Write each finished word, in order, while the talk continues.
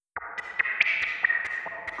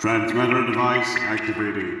Transmitter device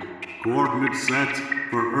activated. Coordinates set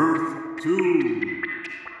for Earth 2.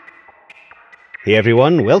 Hey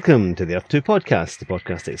everyone, welcome to the Earth 2 podcast, the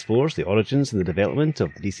podcast that explores the origins and the development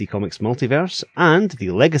of the DC Comics multiverse and the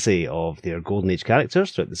legacy of their Golden Age characters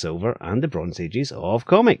throughout the Silver and the Bronze Ages of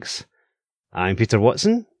comics. I'm Peter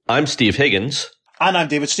Watson. I'm Steve Higgins. And I'm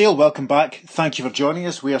David Steele. Welcome back. Thank you for joining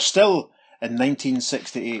us. We are still in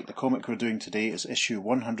 1968. The comic we're doing today is issue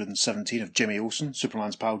 117 of Jimmy Olsen,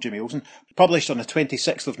 Superman's pal Jimmy Olsen, published on the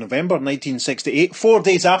 26th of November 1968, 4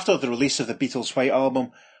 days after the release of the Beatles' White Album,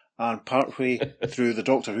 and partway through the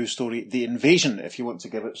Doctor Who story, The Invasion, if you want to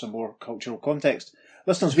give it some more cultural context.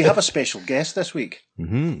 Listeners, we have a special guest this week.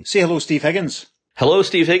 Mm-hmm. Say hello, Steve Higgins. Hello,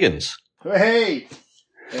 Steve Higgins. Hey!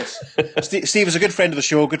 Yes. Steve is a good friend of the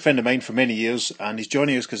show, a good friend of mine for many years, and he's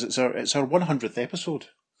joining us because it's our 100th episode.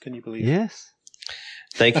 Can you believe it? Yes.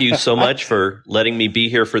 Thank you so much for letting me be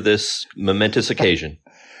here for this momentous occasion.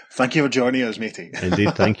 Thank you for joining us, matey.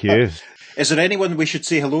 Indeed, thank you. Is there anyone we should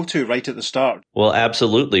say hello to right at the start? Well,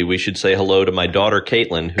 absolutely. We should say hello to my daughter,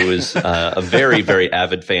 Caitlin, who is a very, very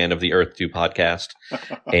avid fan of the Earth 2 podcast,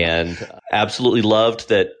 and absolutely loved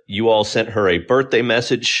that you all sent her a birthday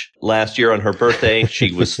message last year on her birthday.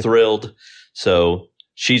 She was thrilled. So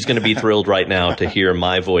she's going to be thrilled right now to hear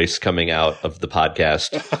my voice coming out of the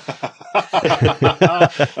podcast.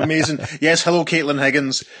 Amazing. Yes, hello, Caitlin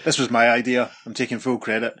Higgins. This was my idea. I'm taking full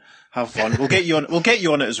credit. Have fun. We'll get you on. We'll get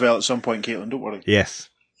you on it as well at some point, Caitlin. Don't worry. Yes.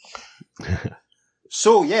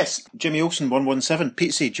 So yes, Jimmy Olsen 117.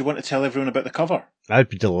 Pete, do you want to tell everyone about the cover? I'd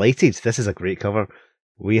be delighted. This is a great cover.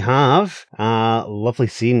 We have a lovely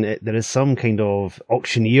scene. There is some kind of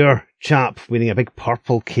auctioneer chap wearing a big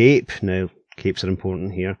purple cape. Now, capes are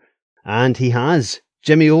important here. And he has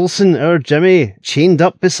Jimmy Olsen, our Jimmy, chained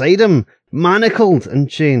up beside him, manacled and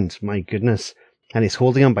chained. My goodness. And he's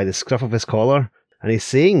holding him by the scruff of his collar. And he's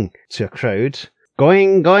saying to a crowd,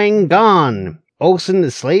 "Going, going, gone. Olsen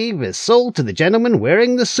the slave is sold to the gentleman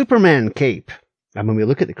wearing the Superman cape." And when we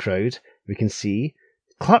look at the crowd, we can see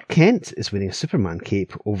Clark Kent is wearing a Superman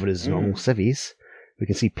cape over his normal civvies. We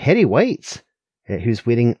can see Perry White, who's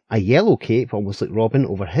wearing a yellow cape, almost like Robin,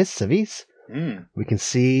 over his civvies. We can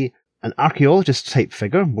see an archaeologist-type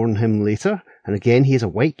figure, more on him later. And again, he has a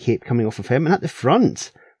white cape coming off of him. And at the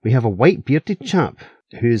front, we have a white bearded chap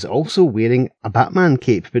who's also wearing a Batman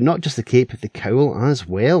cape, but not just the cape, but the cowl as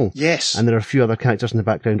well. Yes. And there are a few other characters in the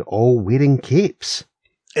background all wearing capes.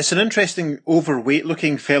 It's an interesting,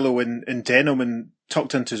 overweight-looking fellow in denim and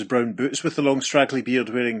tucked into his brown boots with the long straggly beard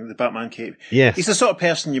wearing the Batman cape. Yes. He's the sort of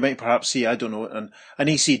person you might perhaps see, I don't know, an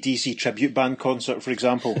AC/DC tribute band concert, for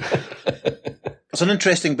example. There's an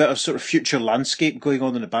interesting bit of sort of future landscape going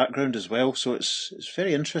on in the background as well, so it's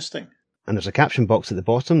very interesting. And there's a caption box at the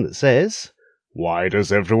bottom that says, "Why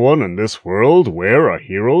does everyone in this world wear a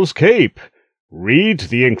hero's cape? Read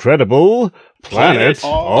the incredible Planet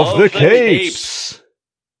of the Capes."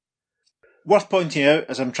 Worth pointing out,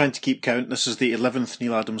 as I'm trying to keep count, this is the 11th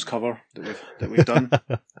Neil Adams cover that we've done.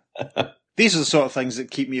 These are the sort of things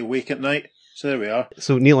that keep me awake at night. So there we are.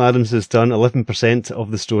 So Neil Adams has done 11%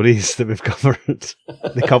 of the stories that we've covered.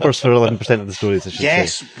 The covers for 11% of the stories, I should say.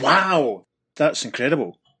 Yes, wow! That's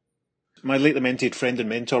incredible. My late lamented friend and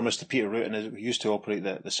mentor, Mr. Peter Rutten, who used to operate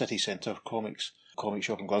the City Centre comic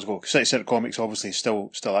shop in Glasgow. City Centre Comics obviously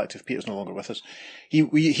still active. Peter's no longer with us. He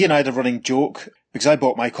and I had a running joke, because I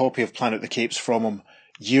bought my copy of Planet of the Capes from him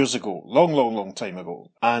years ago, long time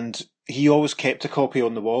ago. And he always kept a copy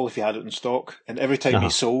on the wall if he had it in stock. And every time he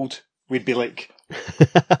sold, we'd be like,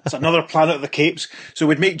 "It's another Planet of the Capes." So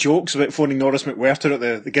we'd make jokes about phoning Norris McWhirter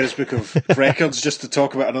at the Guinness Book of Records just to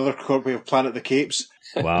talk about another copy of Planet of the Capes.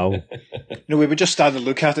 Wow. No, we would just stand and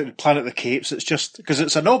look at it, Planet of the Capes. It's just, because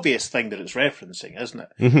it's an obvious thing that it's referencing, isn't it?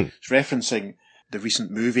 Mm-hmm. It's referencing the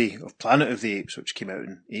recent movie of Planet of the Apes, which came out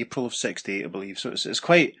in April of '68, I believe. So it's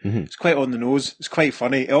quite on the nose. It's quite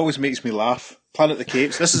funny. It always makes me laugh. Planet of the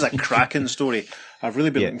Capes. This is a cracking story. I've really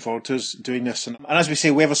been looking forward to us doing this. And as we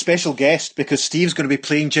say, we have a special guest because Steve's going to be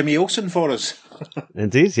playing Jimmy Olsen for us.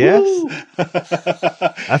 Indeed, yes.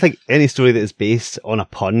 I think any story that is based on a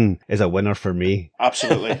pun is a winner for me.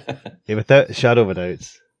 Absolutely. Yeah, without a shadow of a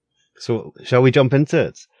doubt. So, shall we jump into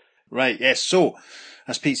it? Right, yes. So,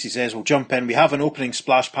 as Pete says, we'll jump in. We have an opening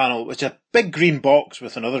splash panel, which is a big green box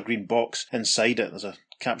with another green box inside it. There's a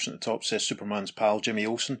caption at the top that says Superman's pal, Jimmy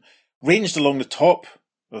Olsen. Ranged along the top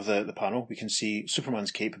of the panel, we can see Superman's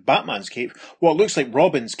cape, Batman's cape, what looks like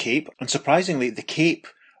Robin's cape, and surprisingly, the cape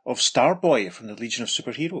of Starboy from the Legion of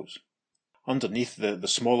Superheroes. Underneath the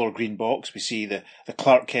smaller green box, we see the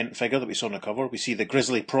Clark Kent figure that we saw on the cover. We see the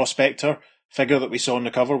Grizzly Prospector figure that we saw on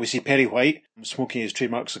the cover. We see Perry White smoking his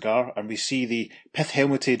trademark cigar, and we see the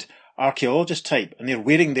pith-helmeted archaeologist type, and they're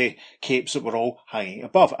wearing the capes that were all hanging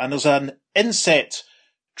above. And there's an inset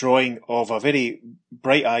drawing of a very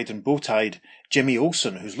bright-eyed and bow-tied Jimmy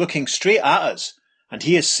Olsen, who's looking straight at us, and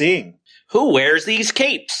he is saying, "Who wears these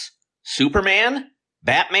capes? Superman?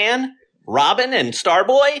 Batman? Robin and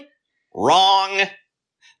Starboy? Wrong.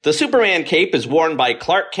 The Superman cape is worn by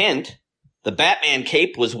Clark Kent. The Batman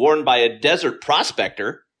cape was worn by a desert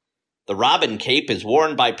prospector. The Robin cape is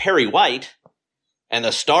worn by Perry White. And the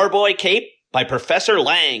Starboy cape by Professor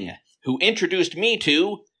Lang, who introduced me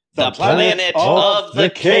to the planet of the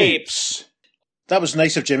Capes." That was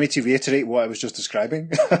nice of Jimmy to reiterate what I was just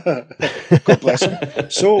describing. God bless him.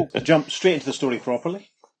 So, to jump straight into the story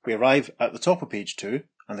properly, we arrive at the top of page 2,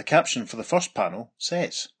 and the caption for the first panel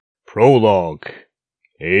says, Prologue.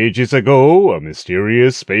 Ages ago, a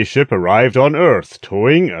mysterious spaceship arrived on Earth,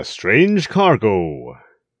 towing a strange cargo.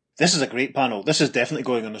 This is a great panel. This is definitely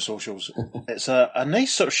going on the socials. It's a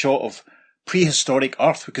nice sort of shot of prehistoric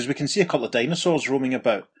Earth, because we can see a couple of dinosaurs roaming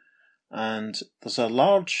about. And there's a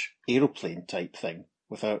large aeroplane type thing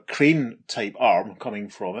with a crane type arm coming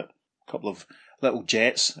from it. A couple of little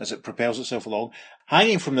jets as it propels itself along.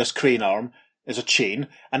 Hanging from this crane arm is a chain,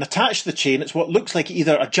 and attached to the chain it's what looks like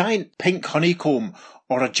either a giant pink honeycomb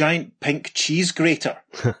or a giant pink cheese grater.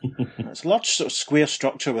 It's a large sort of square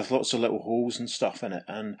structure with lots of little holes and stuff in it,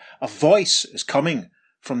 and a voice is coming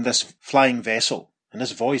from this flying vessel, and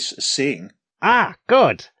this voice is saying, "Ah,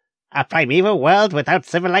 good. A primeval world without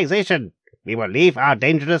civilization. We will leave our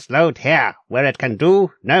dangerous load here, where it can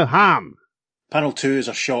do no harm." Panel 2 is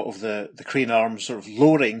a shot of the crane arm sort of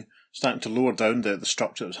lowering, starting to lower down the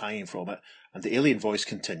structure that was hanging from it, and the alien voice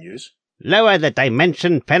continues, "Lower the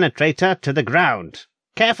dimension penetrator to the ground.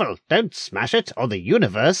 Careful, don't smash it, or the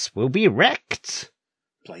universe will be wrecked."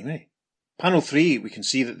 Blimey. Panel 3, we can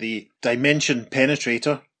see that the dimension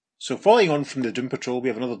penetrator, so following on from the Doom Patrol, we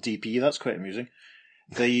have another DP, that's quite amusing.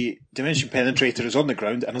 The dimension penetrator is on the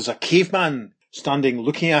ground, and there's a caveman standing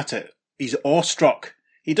looking at it. He's awestruck.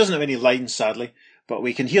 He doesn't have any lines, sadly, but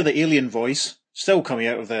we can hear the alien voice still coming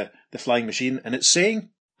out of the flying machine, and it's saying,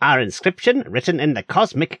 "Our inscription, written in the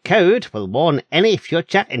cosmic code, will warn any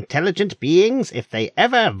future intelligent beings if they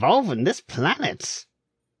ever evolve on this planet."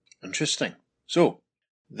 Interesting. So,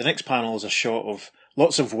 the next panel is a shot of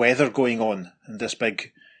lots of weather going on in this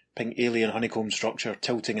big pink alien honeycomb structure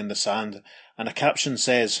tilting in the sand, and a caption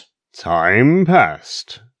says, Time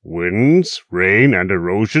passed. Winds, rain, and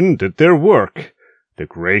erosion did their work. The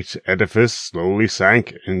great edifice slowly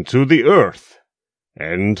sank into the earth.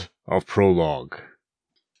 End of prologue.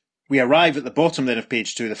 We arrive at the bottom then of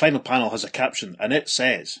page 2. The final panel has a caption, and it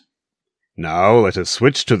says, Now let us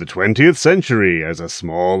switch to the 20th century as a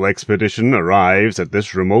small expedition arrives at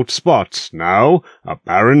this remote spot, now a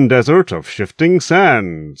barren desert of shifting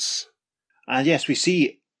sands. And yes, we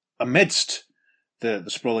see amidst the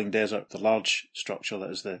sprawling desert, the large structure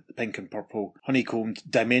that is the pink and purple honeycombed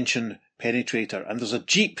dimension penetrator, and there's a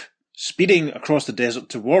jeep speeding across the desert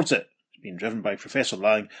towards it. It's being driven by Professor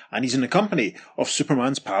Lang, and he's in the company of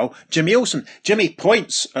Superman's pal, Jimmy Olsen. Jimmy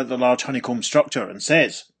points at the large honeycomb structure and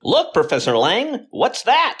says, "Look, Professor Lang, what's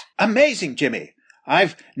that?" "Amazing, Jimmy.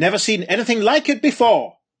 I've never seen anything like it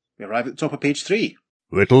before." We arrive at the top of page 3.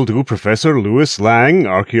 Little do Professor Lewis Lang,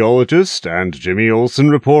 archaeologist, and Jimmy Olsen,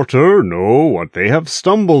 reporter, know what they have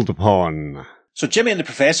stumbled upon. So Jimmy and the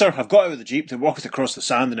Professor have got out of the jeep, they're walking across the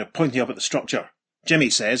sand, and they're pointing up at the structure. Jimmy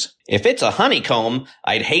says, "If it's a honeycomb,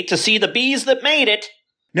 I'd hate to see the bees that made it."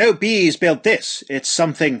 "No bees built this. It's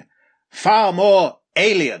something far more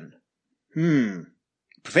alien."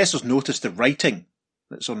 Professor's noticed the writing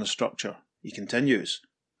that's on the structure. He continues,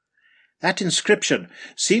 "That inscription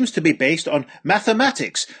seems to be based on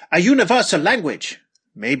mathematics, a universal language.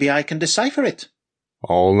 Maybe I can decipher it."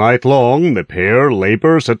 All night long, the pair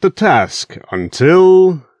labours at the task,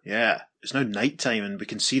 until... Yeah, it's now night time, and we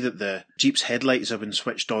can see that the jeep's headlights have been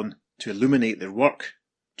switched on to illuminate their work.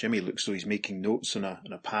 Jimmy looks though he's making notes on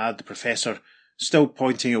a pad. The Professor still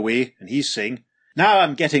pointing away, and he's saying, "Now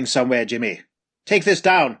I'm getting somewhere, Jimmy. Take this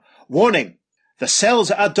down. Warning. The cells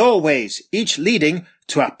are doorways, each leading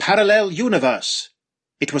to a parallel universe.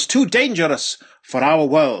 It was too dangerous for our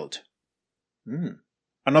world."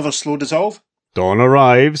 Another slow dissolve. Dawn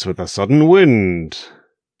arrives with a sudden wind.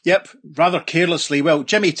 Yep, rather carelessly. Well,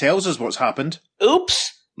 Jimmy tells us what's happened.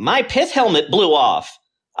 "Oops, my pith helmet blew off.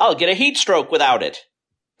 I'll get a heat stroke without it.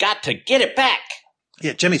 Got to get it back."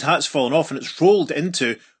 Yeah, Jimmy's hat's fallen off and it's rolled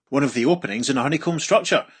into one of the openings in a honeycomb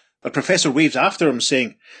structure. The Professor waves after him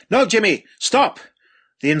saying, "No, Jimmy, stop.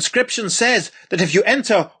 The inscription says that if you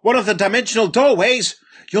enter one of the dimensional doorways,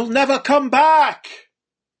 You'll never come back!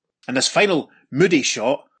 And this final moody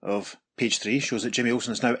shot of page 3 shows that Jimmy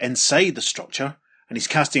Olsen is now inside the structure, and he's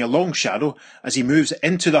casting a long shadow as he moves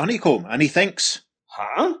into the honeycomb, and he thinks,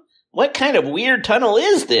 Huh? What kind of weird tunnel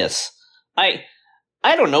is this? I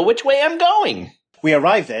don't know which way I'm going. We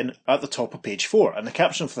arrive then at the top of page 4, and the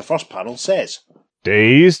caption for the first panel says,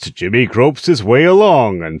 Dazed, Jimmy gropes his way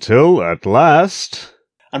along until, at last...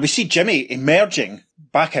 And we see Jimmy emerging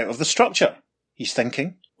back out of the structure. He's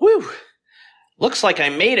thinking, Whew. Looks like I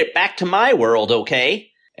made it back to my world, okay?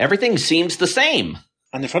 Everything seems the same.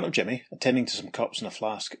 And in front of Jimmy, attending to some cups and a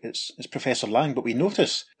flask, it's Professor Lang, but we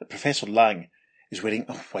notice that Professor Lang is wearing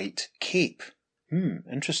a white cape.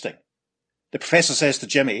 Interesting. The professor says to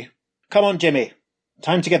Jimmy, Come on, Jimmy.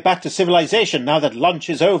 Time to get back to civilization now that lunch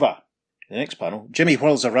is over. In the next panel, Jimmy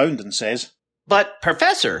whirls around and says, But,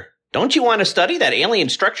 Professor, don't you want to study that alien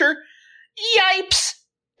structure? Yipes!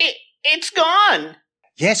 It's gone!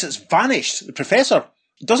 Yes, it's vanished. The professor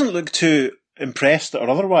doesn't look too impressed or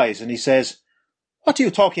otherwise, and he says, What are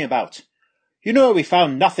you talking about? You know we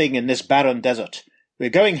found nothing in this barren desert. We're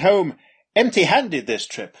going home empty-handed this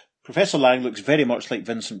trip. Professor Lang looks very much like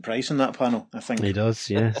Vincent Price in that panel, I think. He does,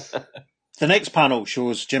 yes. The next panel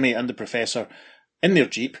shows Jimmy and the professor in their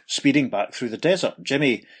jeep speeding back through the desert.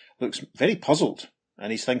 Jimmy looks very puzzled,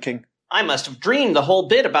 and he's thinking, I must have dreamed the whole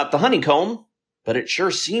bit about the honeycomb, but it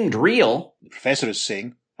sure seemed real. The professor is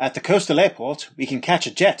saying, At the coastal airport, we can catch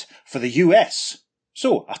a jet for the US.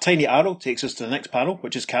 So, a tiny arrow takes us to the next panel,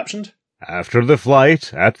 which is captioned, After the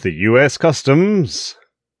flight at the US Customs...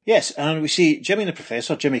 Yes, and we see Jimmy and the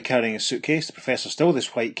professor, Jimmy carrying a suitcase, the professor still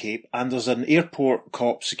this white cape, and there's an airport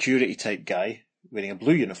cop security type guy wearing a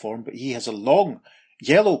blue uniform, but he has a long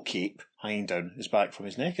yellow cape hanging down his back from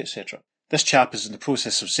his neck, etc. This chap is in the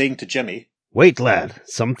process of saying to Jimmy, Wait, lad,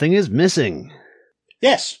 something is missing.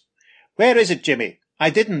 Yes, where is it, Jimmy? I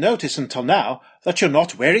didn't notice until now that you're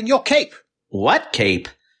not wearing your cape. What cape?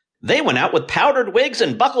 They went out with powdered wigs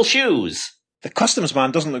and buckle shoes. The customs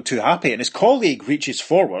man doesn't look too happy, and his colleague reaches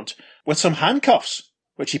forward with some handcuffs,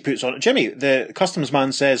 which he puts on Jimmy. The customs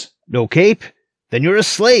man says, No cape? Then you're a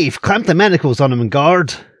slave. Clamp the manacles on him and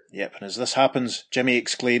guard. Yep, and as this happens, Jimmy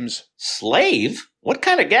exclaims, Slave? What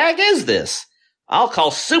kind of gag is this? I'll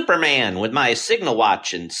call Superman with my signal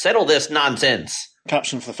watch and settle this nonsense.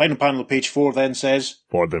 Caption for the final panel of page 4 then says,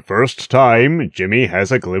 For the first time, Jimmy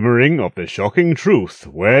has a glimmering of the shocking truth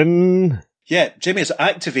when... Yeah, Jimmy has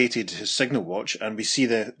activated his signal watch, and we see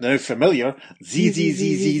the now familiar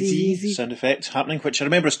Z sound effect happening, which I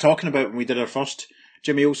remember us talking about when we did our first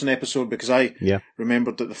Jimmy Olsen episode, because I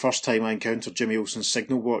remembered that the first time I encountered Jimmy Olsen's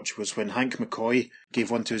signal watch was when Hank McCoy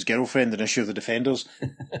gave one to his girlfriend in Issue of the Defenders.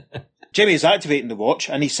 Jimmy is activating the watch,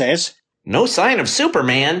 and he says, No sign of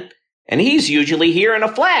Superman, and he's usually here in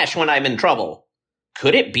a flash when I'm in trouble.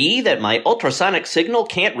 Could it be that my ultrasonic signal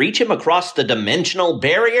can't reach him across the dimensional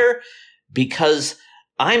barrier because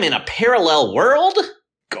I'm in a parallel world?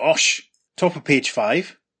 Gosh. Top of page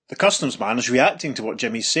 5. The customs man is reacting to what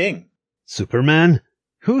Jimmy's saying. Superman?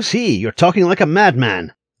 Who's he? You're talking like a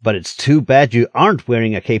madman. But it's too bad you aren't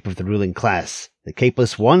wearing a cape of the ruling class. The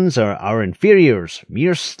capeless ones are our inferiors,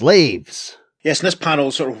 mere slaves. Yes, and this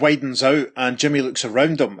panel sort of widens out, and Jimmy looks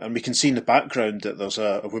around him, and we can see in the background that there's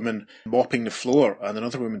a woman mopping the floor, and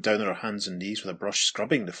another woman down on her hands and knees with a brush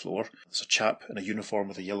scrubbing the floor. There's a chap in a uniform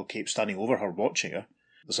with a yellow cape standing over her watching her.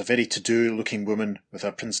 There's a very to-do looking woman with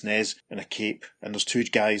a pince nez in a cape, and there's two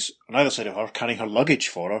guys on either side of her carrying her luggage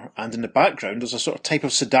for her, and in the background there's a sort of type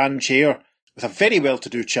of sedan chair with a very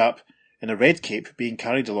well-to-do chap in a red cape being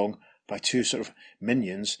carried along by two sort of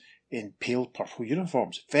minions in pale purple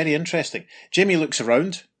uniforms. Very interesting. Jimmy looks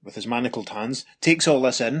around with his manacled hands, takes all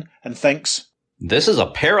this in, and thinks, This is a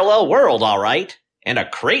parallel world, all right, and a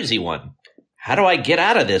crazy one. How do I get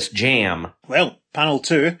out of this jam? Well, panel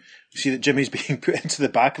 2, we see that Jimmy's being put into the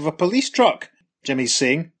back of a police truck. Jimmy's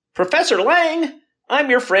saying, Professor Lang, I'm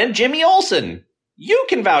your friend Jimmy Olsen. You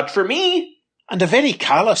can vouch for me. And a very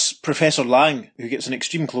callous Professor Lang, who gets an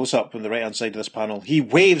extreme close-up on the right-hand side of this panel, he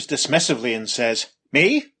waves dismissively and says,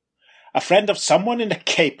 Me? A friend of someone in a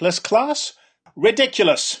capeless class?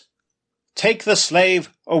 Ridiculous! Take the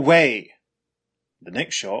slave away! The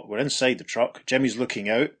next shot, we're inside the truck. Jimmy's looking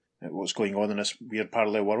out at what's going on in this weird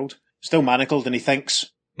parallel world. Still manacled, and he thinks,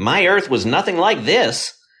 My Earth was nothing like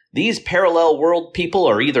this. These parallel world people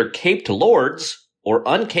are either caped lords or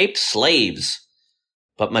uncaped slaves.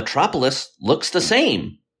 But Metropolis looks the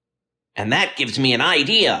same. And that gives me an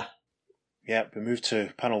idea. Yep, we move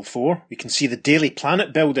to panel 4. We can see the Daily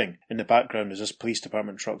Planet building in the background as this police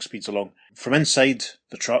department truck speeds along. From inside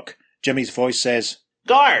the truck, Jimmy's voice says,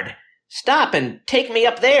 Guard, stop and take me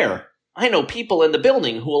up there. I know people in the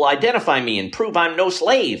building who will identify me and prove I'm no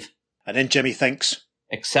slave. And then Jimmy thinks,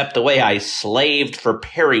 except the way I slaved for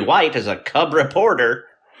Perry White as a cub reporter.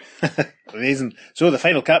 Amazing. So the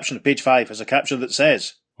final caption of page 5 is a caption that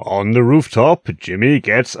says, On the rooftop, Jimmy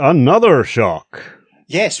gets another shock.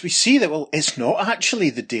 Yes, we see that, well, it's not actually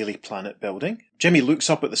the Daily Planet building. Jimmy looks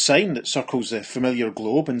up at the sign that circles the familiar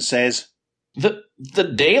globe and says, The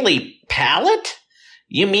Daily Palette?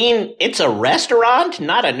 You mean it's a restaurant,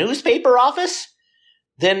 not a newspaper office?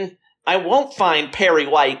 Then I won't find Perry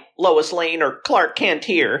White, Lois Lane, or Clark Kent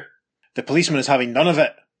here. The policeman is having none of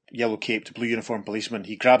it. Yellow-caped, blue uniform policeman.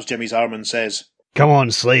 He grabs Jimmy's arm and says, Come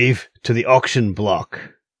on, slave, to the auction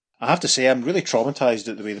block. I have to say, I'm really traumatised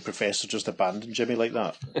at the way the professor just abandoned Jimmy like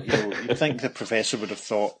that. You'd think the professor would have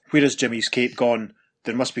thought, where is Jimmy's cape gone?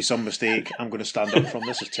 There must be some mistake. I'm going to stand up from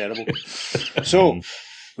this. It's terrible. So,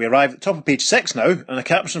 we arrive at the top of page 6 now, and the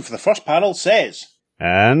caption for the first panel says,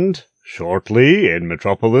 And, shortly, in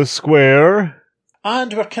Metropolis Square...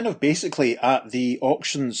 And we're kind of basically at the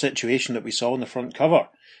auction situation that we saw on the front cover.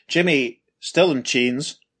 Jimmy, still in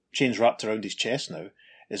chains wrapped around his chest now,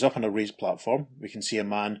 is up on a raised platform. We can see a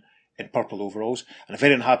man in purple overalls and a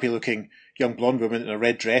very unhappy-looking young blonde woman in a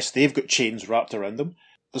red dress. They've got chains wrapped around them.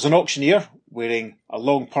 There's an auctioneer wearing a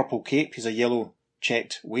long purple cape. He's a yellow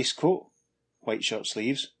checked waistcoat, white shirt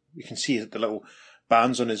sleeves. We can see the little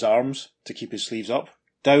bands on his arms to keep his sleeves up.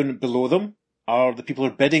 Down below them are the people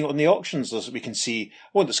who are bidding on the auctions. As we can see, I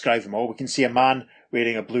won't describe them all. We can see a man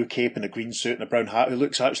wearing a blue cape and a green suit and a brown hat who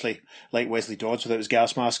looks actually like Wesley Dodds without his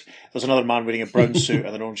gas mask. There's another man wearing a brown suit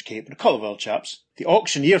and an orange cape and a couple of other chaps. The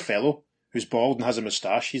auctioneer fellow, who's bald and has a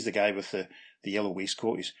moustache, he's the guy with the yellow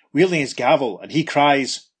waistcoat. He's wielding his gavel and he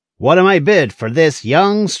cries, What am I bid for this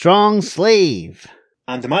young, strong slave?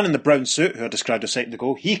 And the man in the brown suit, who I described a second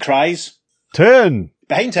ago, he cries, 10!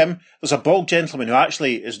 Behind him, there's a bald gentleman who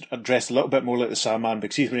actually is dressed a little bit more like the Sandman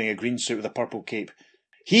because he's wearing a green suit with a purple cape.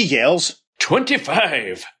 He yells,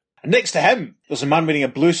 25! And next to him, there's a man wearing a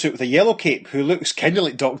blue suit with a yellow cape who looks kind of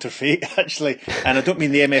like Dr. Fate, actually. And I don't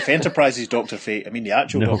mean the MF Enterprises Dr. Fate, I mean the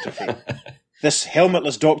actual Dr. Fate. This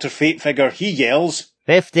helmetless Dr. Fate figure, he yells,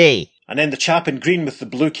 50. And then the chap in green with the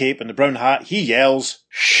blue cape and the brown hat, he yells,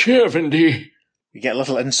 70! We get a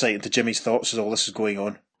little insight into Jimmy's thoughts as all this is going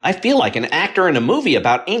on. I feel like an actor in a movie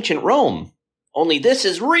about ancient Rome. Only this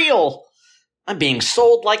is real. I'm being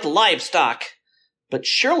sold like livestock. But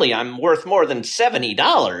surely I'm worth more than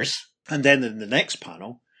 $70. And then in the next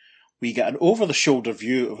panel, we get an over-the-shoulder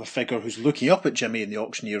view of a figure who's looking up at Jimmy and the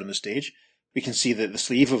auctioneer on the stage. We can see the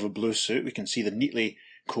sleeve of a blue suit. We can see the neatly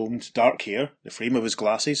combed dark hair, the frame of his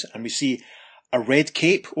glasses, and we see a red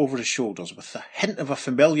cape over his shoulders with a hint of a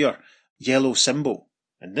familiar yellow symbol.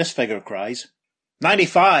 And this figure cries,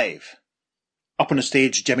 95! Up on the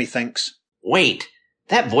stage, Jimmy thinks, Wait,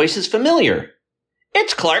 that voice is familiar.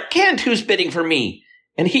 It's Clark Kent who's bidding for me,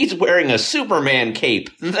 and he's wearing a Superman cape.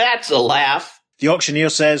 That's a laugh. The auctioneer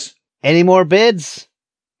says, Any more bids?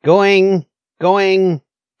 Going,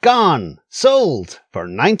 gone, sold for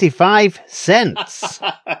 95 cents.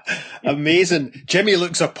 Amazing. Jimmy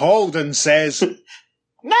looks appalled and says,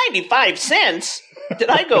 95 cents? Did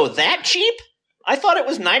I go that cheap? I thought it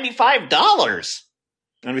was $95.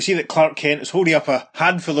 And we see that Clark Kent is holding up a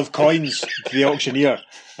handful of coins to the auctioneer,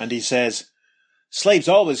 and he says, Slaves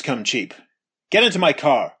always come cheap. Get into my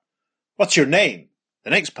car. What's your name?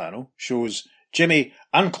 The next panel shows Jimmy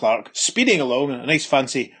and Clark speeding along in a nice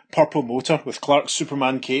fancy purple motor with Clark's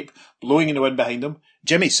Superman cape blowing in the wind behind him.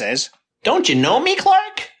 Jimmy says, Don't you know me,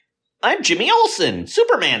 Clark? I'm Jimmy Olsen,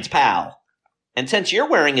 Superman's pal. And since you're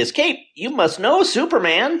wearing his cape, you must know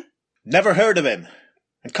Superman. Never heard of him.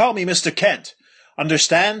 And call me Mr. Kent.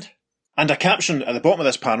 Understand? And a caption at the bottom of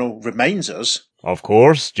this panel reminds us, Of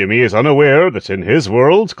course, Jimmy is unaware that in his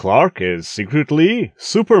world, Clark is secretly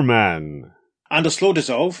Superman. And a slow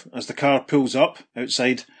dissolve as the car pulls up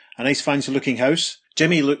outside a nice fancy-looking house.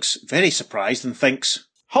 Jimmy looks very surprised and thinks,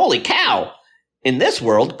 Holy cow! In this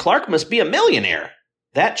world, Clark must be a millionaire.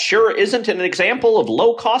 That sure isn't an example of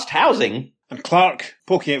low-cost housing. And Clark,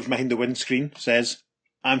 poking out from behind the windscreen, says,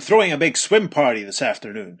 I'm throwing a big swim party this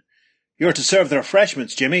afternoon. You're to serve the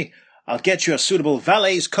refreshments, Jimmy. I'll get you a suitable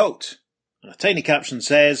valet's coat. And a tiny caption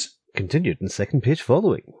says, Continued in second page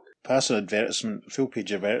following. Pass an advertisement,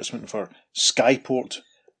 full-page advertisement for Skyport,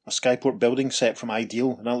 a Skyport building set from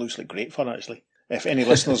Ideal, and that looks like great fun, actually. If any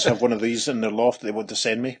listeners have one of these in their loft that they want to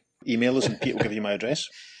send me, email us and Pete will give you my address.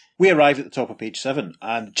 We arrived at the top of page 7,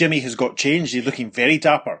 and Jimmy has got changed. He's looking very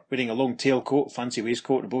dapper, wearing a long tailcoat, fancy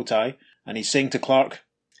waistcoat, and a bow tie, and he's saying to Clark,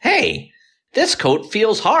 Hey, this coat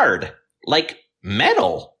feels hard. Like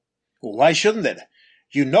metal. Well, why shouldn't it?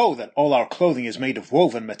 You know that all our clothing is made of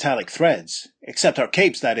woven metallic threads, except our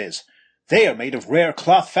capes, that is. They are made of rare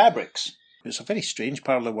cloth fabrics. It's a very strange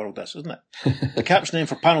parallel world, this, isn't it? The captioning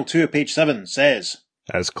for panel 2 of page 7 says,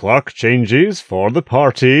 As Clark changes for the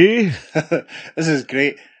party. This is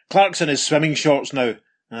great. Clark's in his swimming shorts now,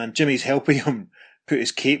 and Jimmy's helping him put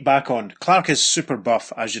his cape back on. Clark is super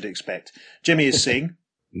buff, as you'd expect. Jimmy is saying,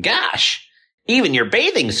 Gosh, even your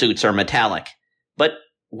bathing suits are metallic. But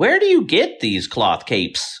where do you get these cloth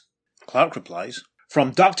capes? Clark replies,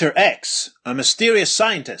 From Dr. X, a mysterious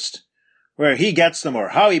scientist. Where he gets them or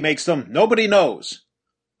how he makes them, nobody knows.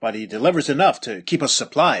 But he delivers enough to keep us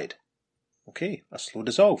supplied. Okay, a slow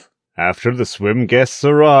dissolve. After the swim guests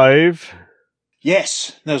arrive.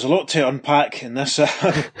 Yes, there's a lot to unpack in this.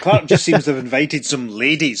 Clark just seems to have invited some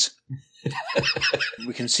ladies.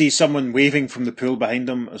 We can see someone waving from the pool behind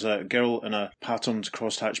him as a girl in a patterned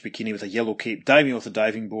crosshatch bikini with a yellow cape diving off the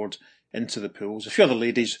diving board into the pool. There's a few other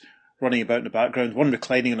ladies running about in the background, one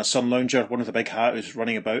reclining in a sun lounger, one with a big hat who's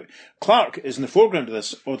running about. Clark is in the foreground of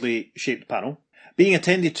this oddly shaped panel, being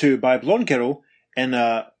attended to by a blonde girl in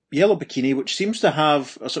a yellow bikini, which seems to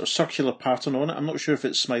have a sort of circular pattern on it. I'm not sure if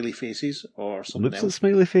it's smiley faces or something Looks else. like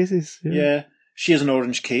smiley faces. Yeah. She has an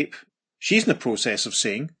orange cape. She's in the process of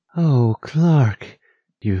saying, Oh, Clark,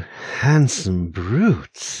 you handsome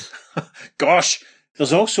brute. Gosh!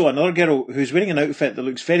 There's also another girl who's wearing an outfit that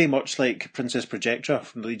looks very much like Princess Projectra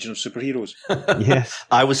from the Legion of Superheroes. Yes.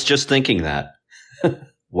 I was just thinking that.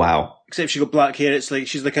 Wow. Except she's got black hair. It's like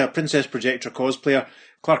she's like a Princess Projectra cosplayer.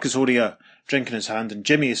 Clark is holding a drink in his hand, and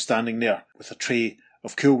Jimmy is standing there with a tray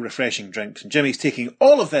of cool, refreshing drinks. And Jimmy's taking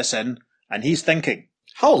all of this in, and he's thinking,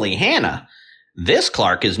 Holy Hannah. This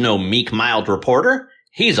Clark is no meek, mild reporter.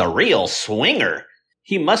 He's a real swinger.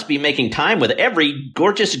 He must be making time with every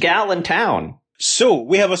gorgeous gal in town. So,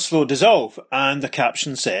 we have a slow dissolve, and the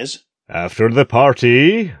caption says, After the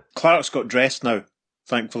party. Clark's got dressed now,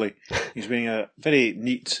 thankfully. He's wearing a very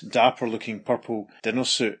neat, dapper-looking purple dinner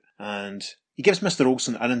suit, and he gives Mr.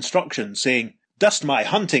 Olsen an instruction saying, Dust my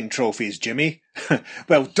hunting trophies, Jimmy.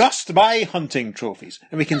 Well, dust my hunting trophies.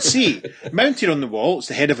 And we can see, mounted on the wall, it's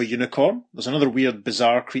the head of a unicorn. There's another weird,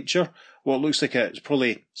 bizarre creature. What looks like it's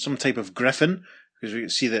probably some type of griffin, because we can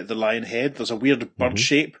see the lion head. There's a weird bird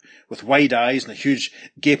shape with wide eyes and a huge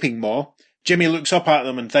gaping maw. Jimmy looks up at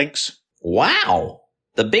them and thinks, Wow.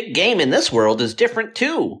 The big game in this world is different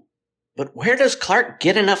too. But where does Clark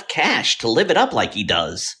get enough cash to live it up like he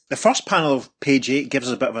does? The first panel of page 8 gives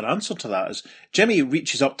us a bit of an answer to that, as Jimmy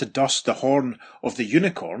reaches up to dust the horn of the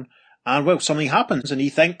unicorn, and, well, something happens, and he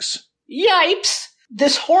thinks, Yipes!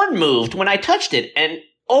 This horn moved when I touched it and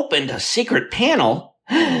opened a secret panel.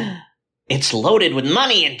 It's loaded with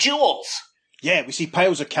money and jewels. Yeah, we see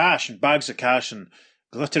piles of cash and bags of cash and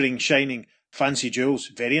glittering, shining, fancy jewels.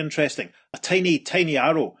 Very interesting. A tiny, tiny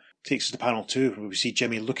arrow takes us to panel 2, where we see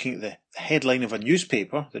Jimmy looking at the headline of a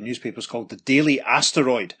newspaper. The newspaper's called The Daily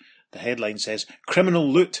Asteroid. The headline says, Criminal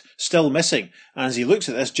Loot Still Missing. And as he looks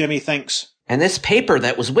at this, Jimmy thinks, And this paper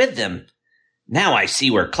that was with them. Now I see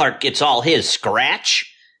where Clark gets all his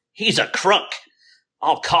scratch. He's a crook.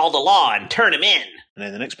 I'll call the law and turn him in. And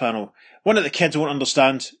then the next panel, one that the kids won't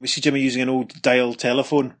understand. We see Jimmy using an old dial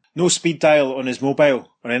telephone. No speed dial on his mobile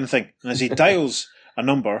or anything. And as he dials a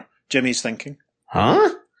number, Jimmy's thinking,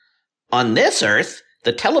 Huh? On this Earth,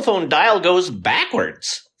 the telephone dial goes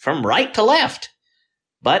backwards, from right to left.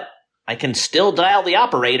 But I can still dial the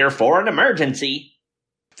operator for an emergency.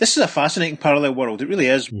 This is a fascinating parallel world. It really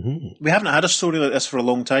is. Mm-hmm. We haven't had a story like this for a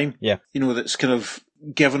long time. Yeah. You know, that's kind of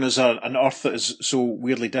given us an Earth that is so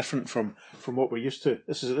weirdly different from what we're used to.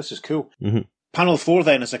 This is cool. Mm-hmm. Panel 4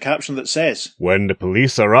 then is a caption that says, When the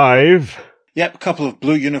police arrive. Yep, a couple of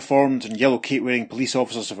blue uniformed and yellow cape wearing police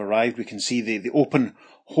officers have arrived. We can see the open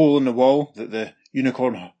hole in the wall that the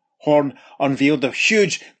unicorn horn unveiled, a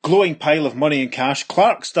huge glowing pile of money and cash.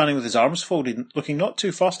 Clark standing with his arms folded, looking not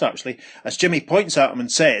too fussed actually, as Jimmy points at him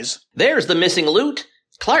and says, There's the missing loot.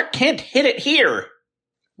 Clark can't hit it here.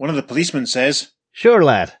 One of the policemen says, Sure,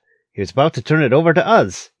 lad. He was about to turn it over to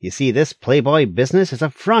us. You see, this playboy business is a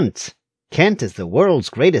front. Kent is the world's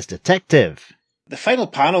greatest detective. The final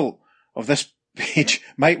panel of this page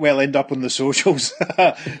might well end up on the socials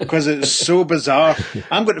because it's so bizarre.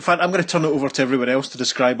 I'm going to turn it over to everyone else to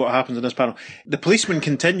describe what happens in this panel. The policeman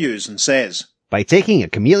continues and says, By taking a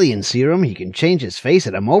chameleon serum, he can change his face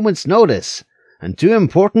at a moment's notice and do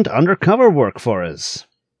important undercover work for us.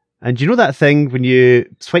 And do you know that thing when you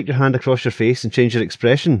swipe your hand across your face and change your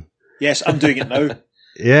expression? Yes, I'm doing it now.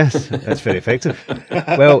 Yes, that's very effective.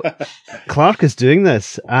 Well, Clark is doing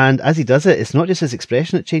this, and as he does it, it's not just his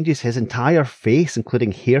expression, it changes his entire face,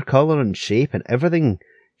 including hair colour and shape, and everything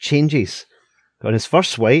changes. On his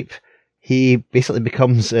first swipe, he basically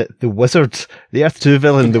becomes the wizard, the Earth 2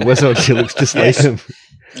 villain, the wizard. He looks just like him.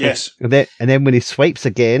 Yes. And then when he swipes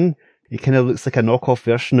again, he kind of looks like a knockoff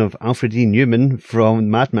version of Alfred E. Newman from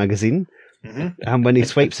Mad Magazine. Mm-hmm. And when he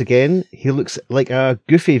swipes again, he looks like a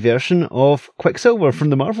goofy version of Quicksilver from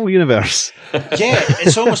the Marvel Universe. Yeah,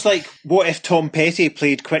 it's almost like, what if Tom Petty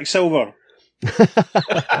played Quicksilver?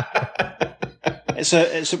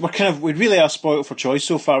 We really are spoiled for choice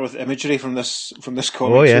so far with imagery from this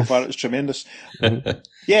comic so far. It's tremendous.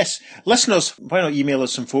 Yes, listeners, why not email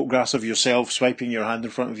us some photographs of yourself swiping your hand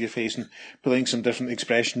in front of your face and pulling some different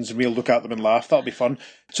expressions, and we'll look at them and laugh. That'll be fun.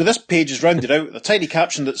 So this page is rounded out with a tiny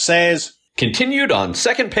caption that says, "Continued on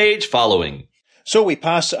second page following." So we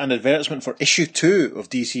pass an advertisement for issue 2 of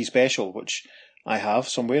DC Special, which I have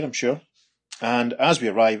somewhere, I'm sure. And as we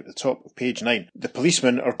arrive at the top of page 9, the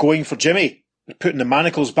policemen are going for Jimmy. They're putting the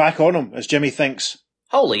manacles back on him as Jimmy thinks,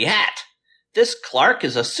 "Holy hat! This Clark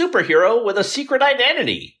is a superhero with a secret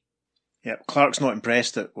identity." Yep, Clark's not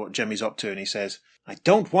impressed at what Jimmy's up to, and he says, "I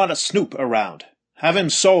don't want a snoop around. Have him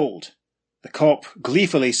sold." The cop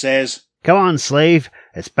gleefully says, Come on, slave.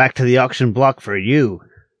 It's back to the auction block for you.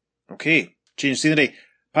 Okay, change scenery.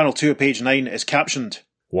 Panel 2 of page 9 is captioned,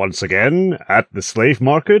 Once again, at the slave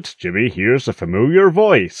market, Jimmy hears a familiar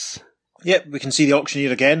voice. Yep, we can see the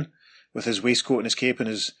auctioneer again, with his waistcoat and his cape and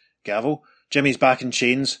his gavel. Jimmy's back in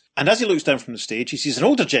chains, and as he looks down from the stage, he sees an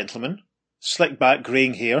older gentleman, slick back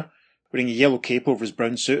greying hair, wearing a yellow cape over his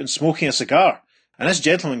brown suit and smoking a cigar. And this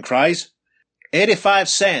gentleman cries, 85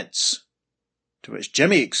 cents. To which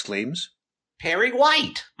Jimmy exclaims, "Perry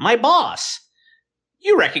White, my boss.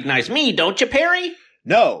 You recognize me, don't you, Perry?"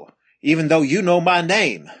 No, even though you know my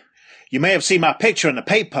name. You may have seen my picture in the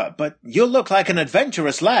paper, but you look like an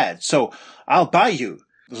adventurous lad, so I'll buy you.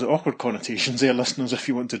 There's awkward connotations there, listeners, if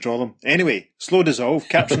you want to draw them. Anyway, slow dissolve.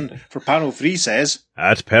 Caption for panel 3 says,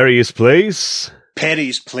 At Perry's place.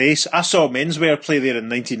 Perry's place. I saw menswear play there in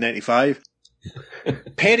 1995.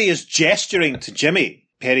 Perry is gesturing to Jimmy.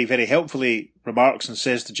 Perry very helpfully remarks and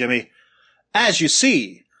says to Jimmy, as you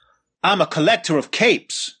see, I'm a collector of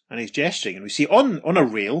capes. And he's gesturing. And we see on a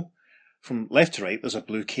rail, from left to right, there's a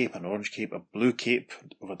blue cape, an orange cape, a blue cape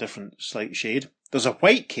of a different slight shade. There's a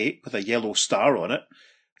white cape with a yellow star on it.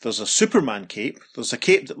 There's a Superman cape. There's a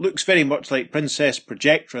cape that looks very much like Princess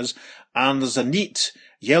Projectra's. And there's a neat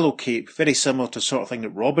yellow cape, very similar to the sort of thing that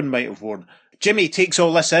Robin might have worn. Jimmy takes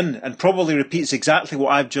all this in and probably repeats exactly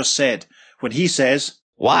what I've just said when he says,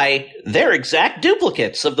 "Why, they're exact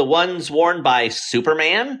duplicates of the ones worn by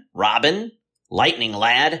Superman, Robin, Lightning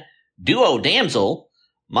Lad, Duo Damsel,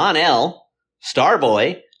 Mon-El,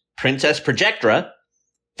 Starboy, Princess Projectra,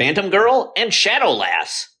 Phantom Girl, and Shadow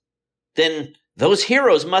Lass. Then those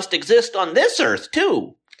heroes must exist on this Earth,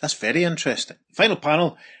 too." That's very interesting. Final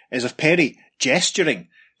panel is of Perry gesturing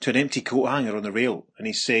to an empty coat hanger on the rail, and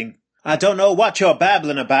he's saying, I don't know what you're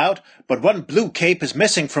babbling about, but one blue cape is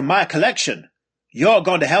missing from my collection. You're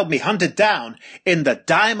going to help me hunt it down in the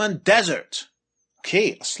Diamond Desert.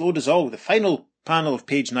 Okay, a slow dissolve. The final panel of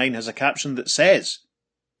page 9 has a caption that says,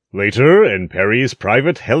 Later, in Perry's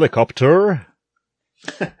private helicopter.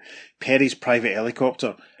 Perry's private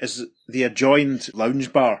helicopter is the adjoined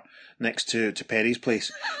lounge bar next to Perry's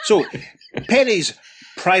place. So, Perry's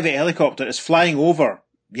private helicopter is flying over.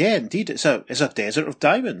 Yeah, indeed, it's a desert of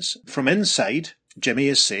diamonds. From inside, Jimmy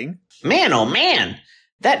is saying, "Man, oh man,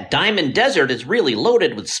 that Diamond Desert is really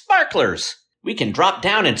loaded with sparklers. We can drop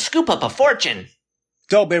down and scoop up a fortune."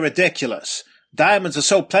 Don't be ridiculous. Diamonds are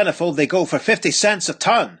so plentiful they go for 50 cents a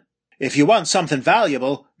ton. If you want something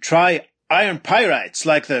valuable, try iron pyrites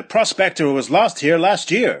like the prospector who was lost here last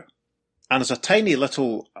year. And there's a tiny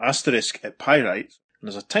little asterisk at pyrite, and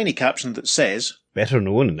there's a tiny caption that says, Better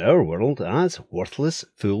known in our world as Worthless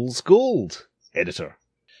Fool's Gold. Editor.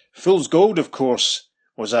 Fool's Gold, of course,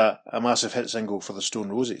 was a massive hit single for the Stone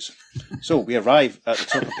Roses. So we arrive at the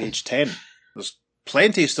top of page 10. There's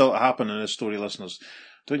plenty still to happen in this story, listeners.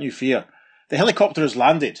 Don't you fear. The helicopter has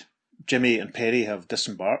landed. Jimmy and Perry have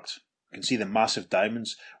disembarked. You can see the massive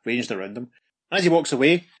diamonds ranged around them. As he walks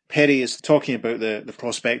away, Perry is talking about the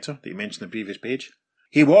prospector that you mentioned in the previous page.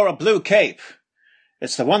 He wore a blue cape.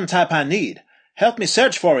 It's the one type I need. Help me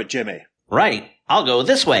search for it, Jimmy. Right, I'll go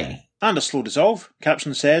this way. And a slow dissolve.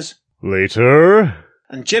 Caption says, Later.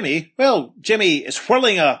 And Jimmy is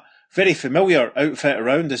whirling a very familiar outfit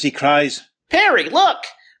around as he cries, "Perry, look!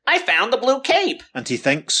 I found the blue cape!" and he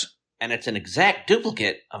thinks, And it's an exact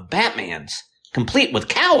duplicate of Batman's, complete with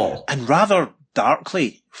cowl. and rather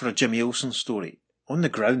darkly for a Jimmy Olsen story, on the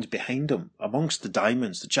ground behind him, amongst the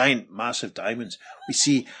diamonds, the giant massive diamonds, we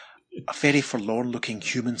see a very forlorn looking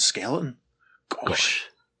human skeleton. Gosh.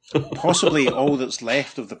 Possibly all that's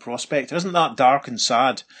left of the Prospector. Isn't that dark and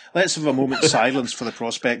sad? Let's have a moment's silence for the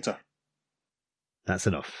Prospector. That's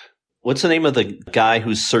enough. What's the name of the guy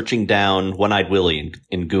who's searching down One-Eyed Willie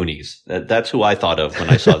in Goonies? That's who I thought of when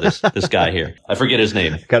I saw this guy here. I forget his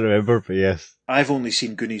name. Can't remember, but yes. I've only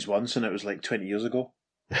seen Goonies once, and it was like 20 years ago.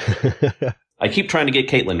 I keep trying to get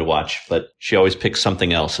Caitlin to watch, but she always picks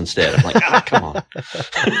something else instead. I'm like, come on.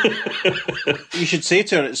 You should say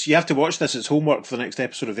to her, you have to watch this. It's homework for the next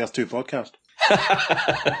episode of the Earth 2 podcast.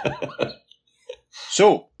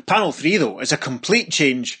 So, panel 3, though, is a complete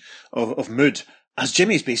change of mood. As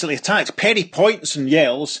Jimmy's basically attacked, Perry points and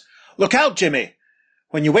yells, "Look out, Jimmy!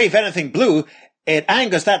 When you wave anything blue, it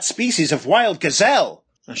angers that species of wild gazelle."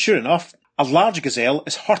 And sure enough, a large gazelle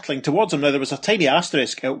is hurtling towards him. Now, there was a tiny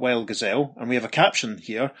asterisk out wild gazelle, and we have a caption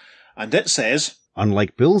here, and it says,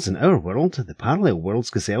 "Unlike bulls in our world, the parallel world's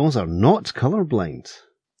gazelles are not colourblind."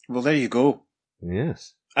 Well, there you go.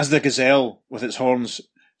 Yes. As the gazelle, with its horns,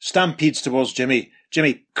 stampedes towards Jimmy,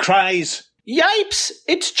 Jimmy cries, "Yipes!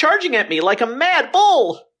 It's charging at me like a mad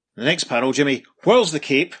bull!" The next panel, Jimmy whirls the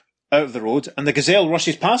cape out of the road, and the gazelle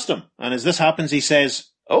rushes past him. And as this happens, he says,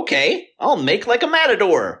 "Okay, I'll make like a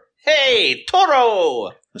matador. Hey, Toro!"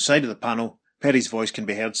 On the side of the panel, Perry's voice can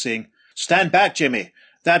be heard saying, "Stand back, Jimmy.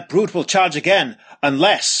 That brute will charge again,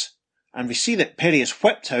 unless..." And we see that Perry has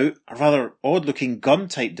whipped out a rather odd-looking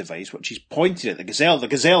gun-type device, which he's pointed at the gazelle. The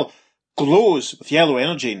gazelle glows with yellow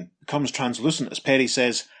energy and becomes translucent as Perry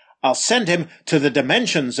says, "I'll send him to the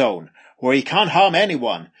Dimension Zone, where he can't harm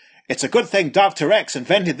anyone. It's a good thing Dr. X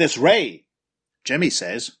invented this ray." Jimmy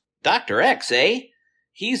says, "Dr. X, eh?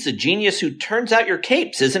 He's the genius who turns out your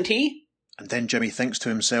capes, isn't he?" And then Jimmy thinks to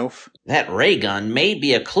himself, "That ray gun may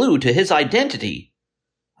be a clue to his identity.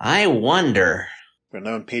 I wonder..." We're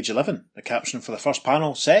now on page 11. The caption for the first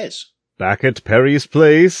panel says, Back at Perry's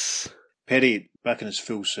place. Perry, back in his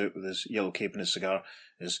full suit with his yellow cape and his cigar,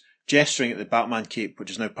 is gesturing at the Batman cape,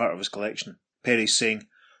 which is now part of his collection. Perry's saying,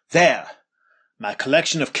 "There, my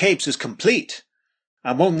collection of capes is complete.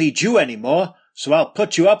 I won't need you anymore, so I'll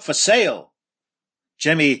put you up for sale."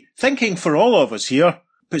 Jimmy, thinking for all of us here,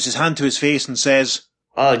 puts his hand to his face and says,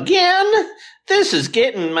 "Again? This is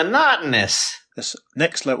getting monotonous." This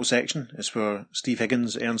next little section is where Steve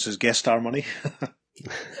Higgins earns his guest star money.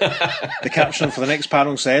 The caption for the next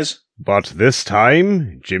panel says, But this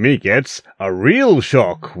time, Jimmy gets a real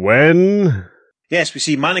shock when... Yes, we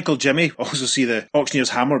see Manacled Jimmy, also see the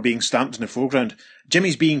auctioneer's hammer being stamped in the foreground.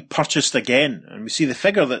 Jimmy's being purchased again, and we see the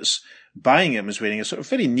figure that's buying him is wearing a sort of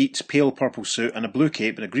very neat pale purple suit and a blue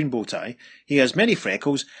cape and a green bow tie. He has many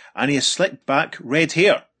freckles, and he has slicked back red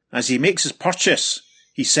hair. As he makes his purchase,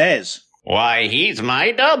 he says, "Why, he's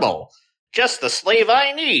my double. Just the slave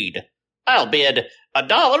I need. I'll bid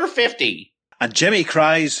 $1.50. And Jimmy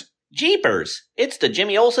cries, "Jeepers, it's the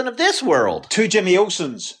Jimmy Olsen of this world." "Two Jimmy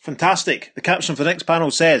Olsens. Fantastic." The caption for the next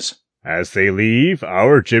panel says, As they leave,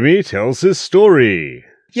 our Jimmy tells his story.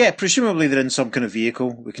 Yeah, presumably they're in some kind of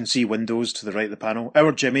vehicle. We can see windows to the right of the panel.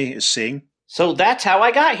 Our Jimmy is saying, "So that's how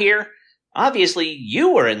I got here. Obviously,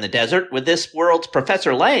 you were in the desert with this world's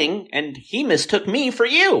Professor Lang, and he mistook me for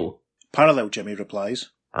you." Parallel Jimmy replies,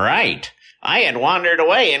 Right. I had wandered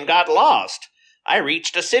away and got lost. I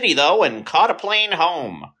reached a city, though, and caught a plane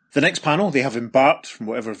home." The next panel, they have embarked from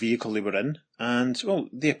whatever vehicle they were in, and, well,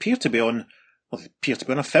 they appear to be on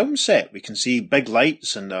a film set. We can see big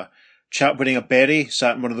lights and a chap wearing a beret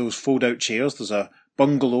sat in one of those fold-out chairs. There's a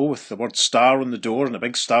bungalow with the word star on the door and a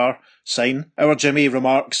big star sign. Our Jimmy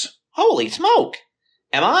remarks, "Holy smoke!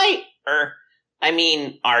 Are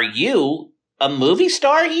you a movie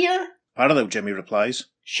star here?" Parallel Jimmy replies,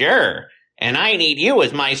 "Sure. And I need you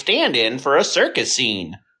as my stand-in for a circus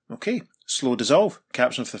scene." Okay, slow dissolve.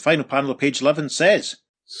 Caption for the final panel of page 11 says,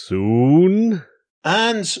 Soon...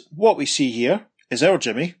 And what we see here is our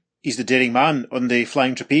Jimmy. He's the daring man on the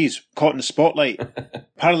flying trapeze, caught in the spotlight.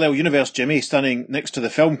 Parallel universe Jimmy standing next to the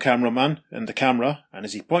film cameraman and the camera, and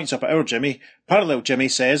as he points up at our Jimmy, Parallel Jimmy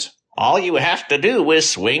says, "All you have to do is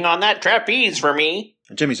swing on that trapeze for me."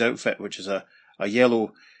 And Jimmy's outfit, which is a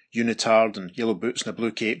yellow unitard and yellow boots and a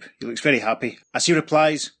blue cape, he looks very happy. As he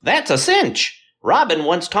replies, "That's a cinch. Robin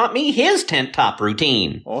once taught me his tent top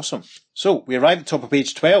routine." Awesome. So, we arrive at the top of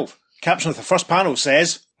page 12. Caption of the first panel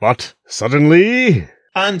says, But suddenly...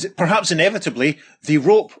 And perhaps inevitably, the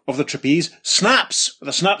rope of the trapeze snaps with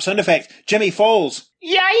a snap sound effect. Jimmy falls.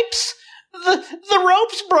 Yipes! The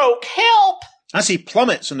ropes broke. Help! As he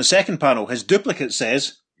plummets on the second panel, his duplicate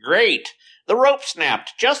says, Great. The rope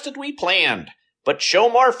snapped just as we planned. But show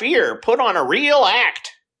more fear. Put on a real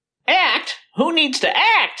act. Act? Who needs to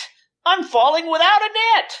act? I'm falling without a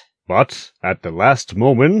net. But at the last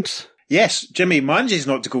moment... Yes, Jimmy manages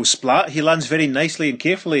not to go splat. He lands very nicely and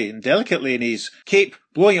carefully and delicately in his cape.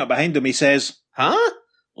 Blowing up behind him, he says, Huh?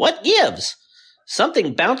 What gives?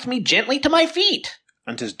 Something bounced me gently to my feet.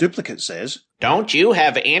 and his duplicate says, Don't you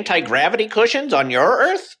have anti-gravity cushions on your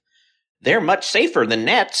Earth? They're much safer than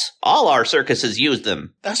nets. All our circuses use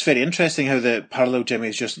them. That's very interesting how the parallel Jimmy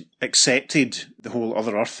has just accepted the whole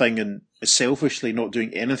other Earth thing and is selfishly not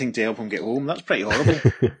doing anything to help him get home. That's pretty horrible.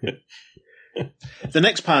 The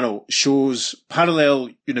next panel shows parallel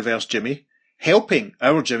universe Jimmy helping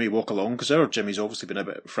our Jimmy walk along, because our Jimmy's obviously been a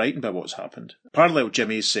bit frightened by what's happened. Parallel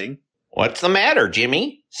Jimmy is saying, What's the matter,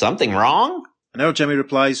 Jimmy? Something wrong? and our Jimmy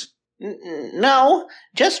replies, No,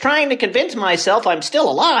 just trying to convince myself I'm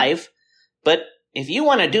still alive. But if you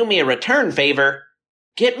want to do me a return favor,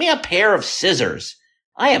 get me a pair of scissors.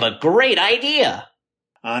 I have a great idea.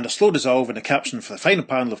 and a slow dissolve in the caption for the final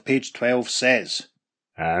panel of page 12 says,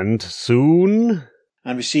 And soon...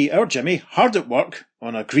 and we see our Jimmy hard at work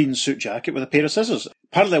on a green suit jacket with a pair of scissors.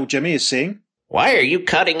 Parallel Jimmy is saying, Why are you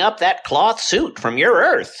cutting up that cloth suit from your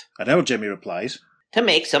Earth? and our Jimmy replies, To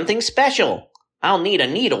make something special. I'll need a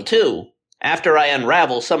needle, too, after I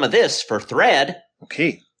unravel some of this for thread.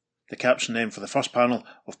 okay. The caption then for the first panel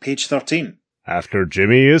of page 13. After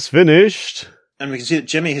Jimmy is finished... And we can see that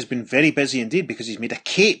Jimmy has been very busy indeed because he's made a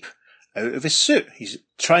cape out of his suit. He's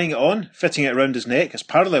trying it on, fitting it around his neck, as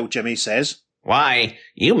Parallel Jimmy says, Why,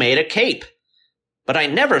 you made a cape. But I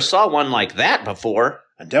never saw one like that before.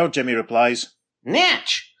 and our Jimmy replies,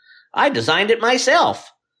 Natch! I designed it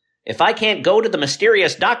myself. If I can't go to the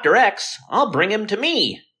mysterious Dr. X, I'll bring him to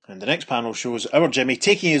me. and the next panel shows our Jimmy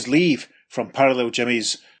taking his leave from Parallel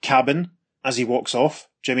Jimmy's cabin. As he walks off,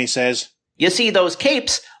 Jimmy says, You see, those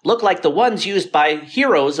capes look like the ones used by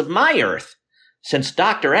heroes of my Earth. Since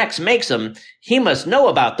Dr. X makes them, he must know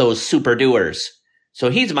about those super-doers. So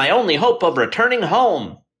he's my only hope of returning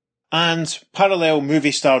home. and Parallel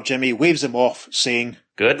movie star Jimmy waves him off, saying,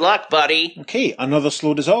 Good luck, buddy. okay, another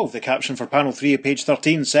slow dissolve. The caption for panel 3 of page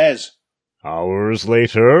 13 says, Hours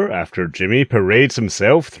later, after Jimmy parades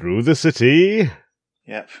himself through the city...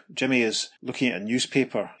 Yep, Jimmy is looking at a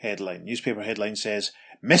newspaper headline. Newspaper headline says,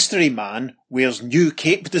 Mystery Man wears new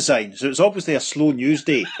cape design. So it's obviously a slow news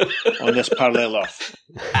day on this parallel Earth.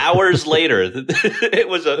 Hours later, it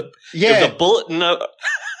was a bulletin.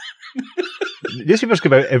 Newspapers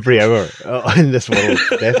come out every hour in this world,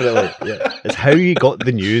 definitely. Yeah. It's how you got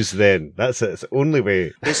the news then. That's it. It's the only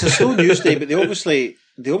way. It's a slow news day, but they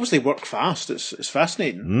obviously work fast. It's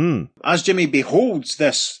fascinating. As Jimmy beholds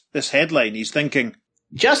this headline, he's thinking,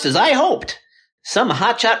 Just as I hoped. Some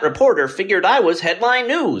hotshot reporter figured I was headline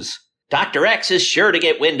news. Dr. X is sure to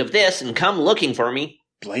get wind of this and come looking for me.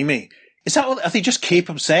 blimey. Is that all? Are they just cape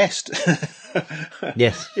obsessed?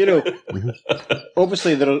 Yes. You know,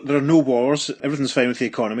 obviously there are no wars. Everything's fine with the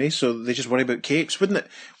economy, so they just worry about capes. Wouldn't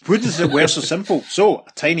it were so simple? So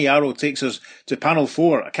a tiny arrow takes us to panel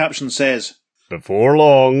 4. A caption says, Before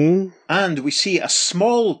long... and we see a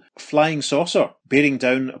small flying saucer bearing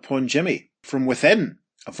down upon Jimmy. From within,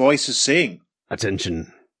 a voice is saying,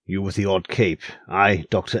 Attention, you with the odd cape. I,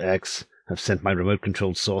 Dr. X, have sent my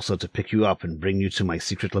remote-controlled saucer to pick you up and bring you to my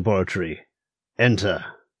secret laboratory. Enter.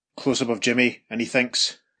 close up of Jimmy, and he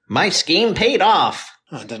thinks, My scheme paid off.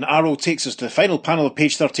 and an arrow takes us to the final panel of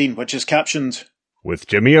page 13, which is captioned, With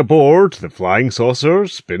Jimmy aboard, the flying saucer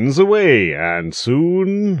spins away, and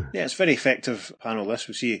soon... yeah, it's a very effective panel this.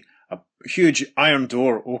 We see a huge iron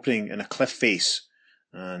door opening in a cliff face,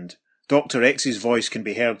 and Dr. X's voice can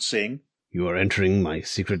be heard saying, You are entering my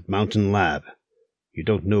secret mountain lab. You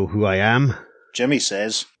don't know who I am? Jimmy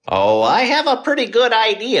says. Oh, I have a pretty good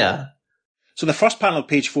idea. So the first panel of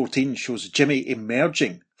page 14 shows Jimmy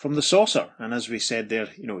emerging from the saucer, and as we said there,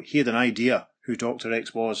 he had an idea who Dr.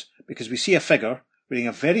 X was, because we see a figure wearing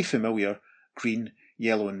a very familiar green,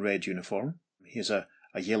 yellow and red uniform. He has a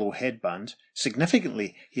yellow headband.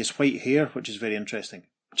 Significantly, he has white hair, which is very interesting.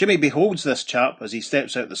 Jimmy beholds this chap as he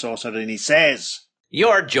steps out the saucer and he says,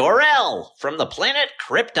 You're Jor-El from the planet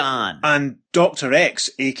Krypton. and Dr. X,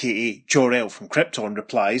 aka Jor-El from Krypton,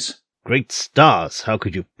 replies, Great stars, how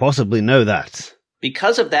could you possibly know that?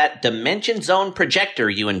 Because of that Dimension Zone projector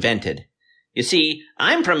you invented. You see,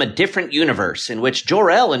 I'm from a different universe in which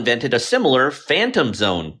Jor-El invented a similar Phantom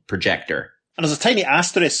Zone projector. and there's a tiny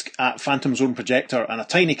asterisk at Phantom Zone Projector, and a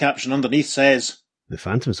tiny caption underneath says, The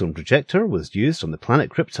Phantom Zone projector was used on the planet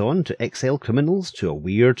Krypton to exile criminals to a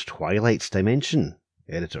weird twilight dimension.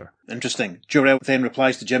 Editor. Interesting. Jor-El then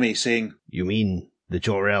replies to Jimmy saying, You mean the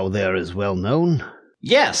Jor-El there is well known?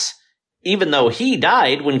 Yes, even though he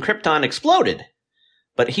died when Krypton exploded.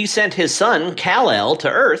 But he sent his son, Kal-El, to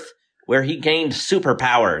Earth where he gained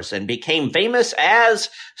superpowers and became famous as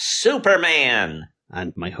Superman.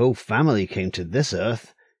 And my whole family came to this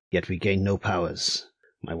Earth, yet we gained no powers.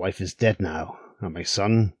 My wife is dead now, and my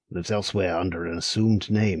son lives elsewhere under an assumed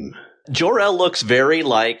name. Jor-El looks very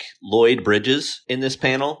like Lloyd Bridges in this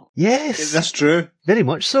panel. Yes, That's true. very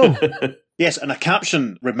much so. Yes, and a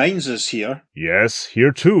caption reminds us here. Yes,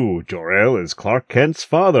 here too, Jor-El is Clark Kent's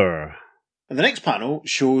father. And the next panel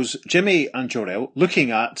shows Jimmy and Jor-El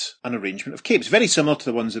looking at an arrangement of capes, very similar to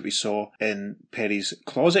the ones that we saw in Perry's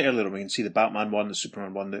closet earlier. We can see the Batman one, the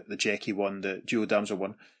Superman one, the Jackie one, the Duo Damsel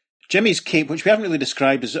one. Jimmy's cape, which we haven't really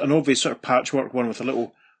described, is an obvious sort of patchwork one with a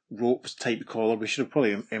little rope-type collar. We should have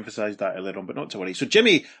probably emphasised that earlier on, but not to worry. So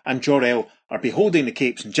Jimmy and Jor-El are beholding the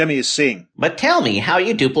capes, and Jimmy is saying, But tell me how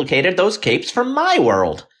you duplicated those capes from my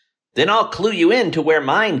world. Then I'll clue you in to where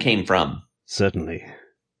mine came from. Certainly.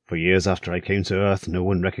 For years after I came to Earth, no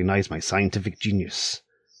one recognized my scientific genius.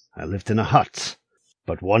 I lived in a hut.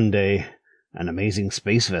 But one day, an amazing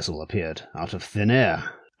space vessel appeared out of thin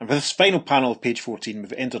air. and with this final panel of page 14,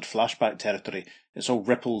 we've entered flashback territory. It's all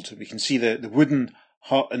rippled. We can see the wooden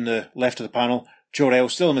hut in the left of the panel, Jor-El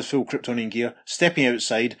still in his full Kryptonian gear, stepping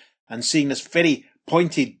outside and seeing this very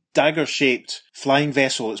pointed, dagger-shaped flying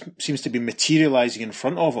vessel that seems to be materialising in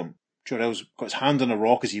front of him. Jor-El's got his hand on a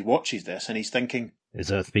rock as he watches this, and he's thinking,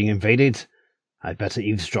 Is Earth being invaded? I'd better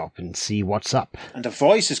eavesdrop and see what's up. and a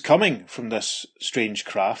voice is coming from this strange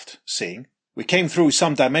craft, saying, We came through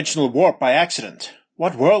some dimensional warp by accident.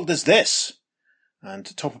 What world is this?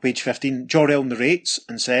 And top of page 15, Jor-El narrates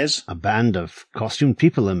and says, A band of costumed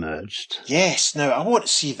people emerged. Yes, now I want to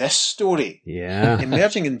see this story. Yeah.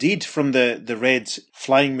 Emerging indeed from the red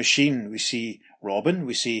flying machine, we see Robin,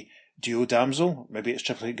 we see Duo Damsel, maybe it's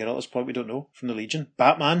Triple Eight Girl at this point, we don't know, from the Legion,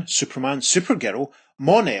 Batman, Superman, Supergirl,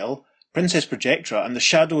 Mon-El, Princess Projectra, and the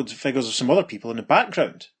shadowed figures of some other people in the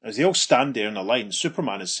background. As they all stand there in a line,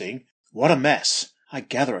 Superman is saying, What a mess. I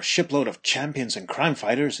gather a shipload of champions and crime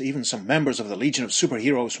fighters, even some members of the Legion of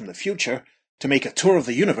Superheroes from the future, to make a tour of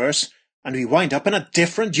the universe, and we wind up in a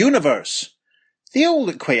different universe. They all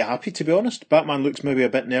look quite happy, to be honest. Batman looks maybe a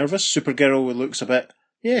bit nervous. Supergirl looks a bit,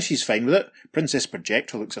 yeah, she's fine with it. Princess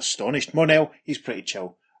Projectra looks astonished. Mon-El, he's pretty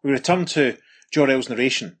chill. We return to Jor-El's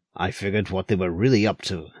narration. I figured what they were really up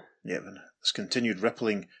to. Yeah, and this continued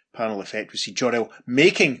rippling panel effect, we see Jor-El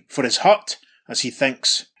making for his hut as he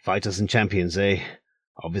thinks, Fighters and champions, eh?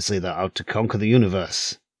 Obviously they're out to conquer the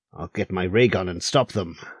universe. I'll get my ray gun and stop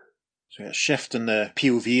them. So a shift in the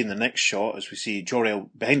POV in the next shot as we see Jor-El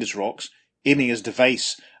behind his rocks, aiming his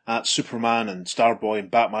device at Superman and Starboy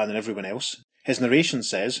and Batman and everyone else. His narration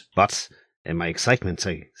says, But, in my excitement,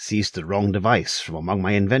 I seized the wrong device from among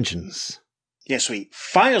my inventions. Yes, so he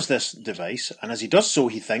fires this device, and as he does so,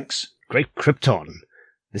 he thinks, Great Krypton!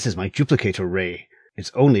 This is my duplicator ray.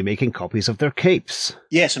 It's only making copies of their capes.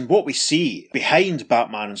 yes, and what we see behind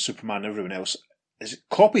Batman and Superman and everyone else is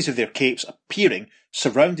copies of their capes appearing,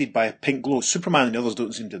 surrounded by a pink glow. Superman and the others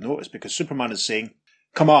don't seem to notice because Superman is saying,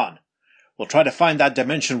 Come on, we'll try to find that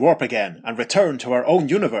dimension warp again and return to our own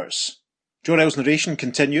universe. Jor-El's narration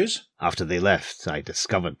continues, After they left, I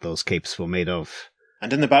discovered those capes were made of...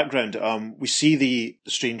 and in the background, we see the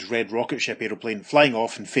strange red rocket ship aeroplane flying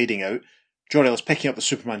off and fading out. Jor-El is picking up the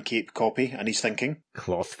Superman cape copy, and he's thinking,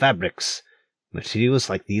 cloth fabrics. Materials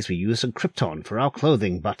like these we use in Krypton for our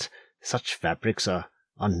clothing, but such fabrics are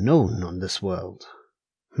unknown on this world.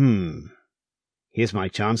 Here's my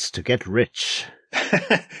chance to get rich.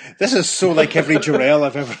 This is so like every Jor-El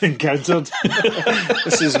I've ever encountered.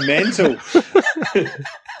 This is mental.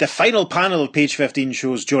 The final panel of page 15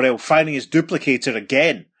 shows Jor-El finding his duplicator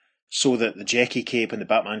again, so that the Jackie cape and the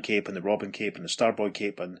Batman cape and the Robin cape and the Starboy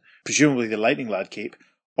cape and presumably the Lightning Lad cape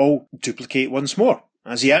all duplicate once more.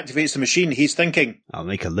 As he activates the machine, he's thinking, I'll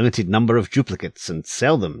make a limited number of duplicates and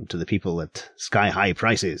sell them to the people at sky-high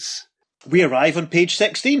prices. We arrive on page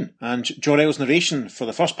 16, and Jor-El's narration for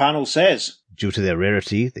the first panel says, Due to their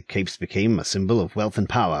rarity, the capes became a symbol of wealth and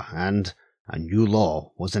power, and a new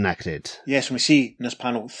law was enacted. Yes, and we see in this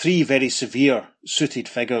panel 3 very severe suited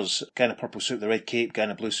figures. Guy in a purple suit with a red cape, guy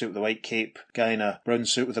in a blue suit with a white cape, guy in a brown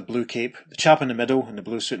suit with a blue cape. The chap in the middle in the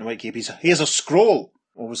blue suit and the white cape, he has a scroll,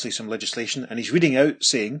 obviously some legislation, and he's reading out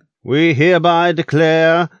saying, We hereby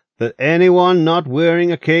declare that anyone not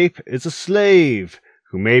wearing a cape is a slave,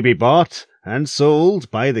 who may be bought and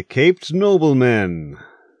sold by the caped noblemen.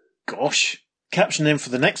 Gosh. Caption then for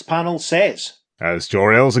the next panel says, As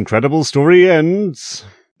Jor-El's incredible story ends...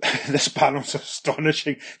 This panel's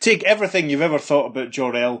astonishing. Take everything you've ever thought about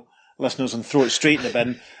Jor-El, listeners, and throw it straight in the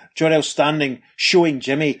bin. Jor-El standing, showing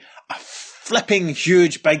Jimmy a flipping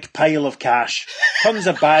huge big pile of cash. Tons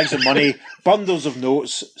of bags of money, bundles of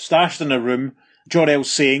notes, stashed in a room. Jor-El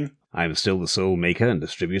saying, I am still the sole maker and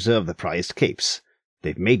distributor of the prized capes.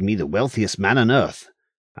 They've made me the wealthiest man on Earth.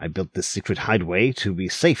 I built this secret hideaway to be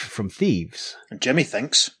safe from thieves. And Jimmy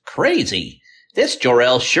thinks, Crazy. This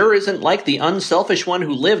Jor-El sure isn't like the unselfish one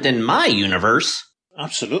who lived in my universe.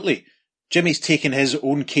 absolutely. Jimmy's taking his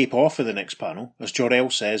own cape off in the next panel, as Jor-El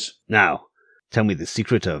says, Now, tell me the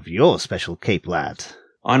secret of your special cape, lad.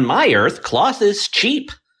 On my Earth, cloth is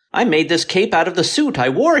cheap. I made this cape out of the suit I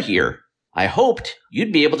wore here. I hoped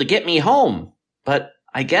you'd be able to get me home, but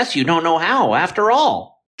I guess you don't know how after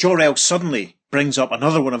all. Jor-El suddenly brings up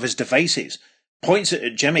another one of his devices, points it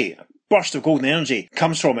at Jimmy. A burst of golden energy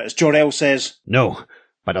comes from it as Jor-El says, No,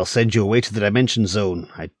 but I'll send you away to the Dimension Zone.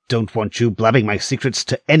 I don't want you blabbing my secrets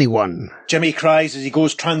to anyone. Jimmy cries as he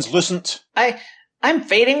goes translucent, I'm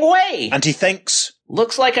fading away. and he thinks,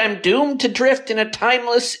 Looks like I'm doomed to drift in a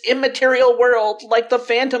timeless, immaterial world like the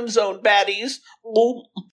Phantom Zone baddies. Ooh.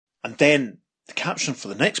 and then the caption for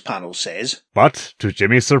the next panel says, But, to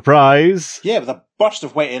Jimmy's surprise... yeah, with a burst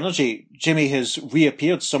of white energy, Jimmy has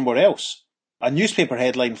reappeared somewhere else. A newspaper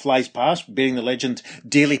headline flies past bearing the legend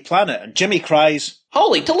Daily Planet, and Jimmy cries,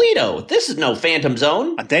 Holy Toledo, this is no Phantom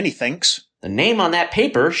Zone. and then he thinks, The name on that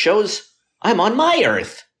paper shows I'm on my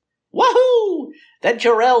Earth. Wahoo! That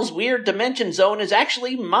Jor-El's weird dimension zone is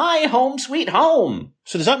actually my home sweet home.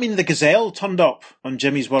 so does that mean the gazelle turned up on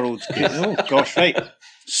Jimmy's world? Oh, gosh, right.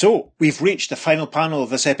 So, we've reached the final panel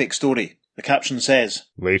of this epic story. The caption says,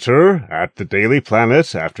 Later, at the Daily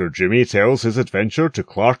Planet, after Jimmy tells his adventure to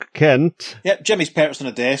Clark Kent... yep, Jimmy's perched on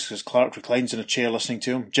a desk as Clark reclines in a chair listening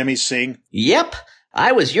to him. Jimmy's saying, Yep,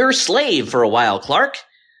 I was your slave for a while, Clark.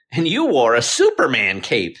 And you wore a Superman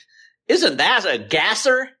cape. Isn't that a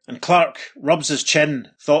gasser? and Clark rubs his chin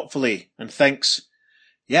thoughtfully and thinks,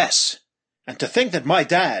 yes, and to think that my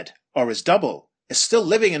dad, or his double, is still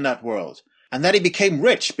living in that world, and that he became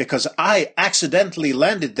rich because I accidentally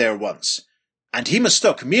landed there once, and he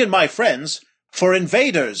mistook me and my friends for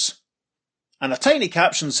invaders. And a tiny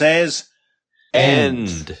caption says,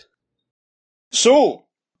 End. So,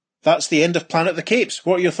 that's the end of Planet of the Capes.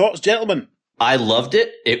 What are your thoughts, gentlemen? I loved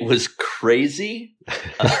it. It was crazy.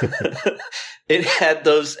 It had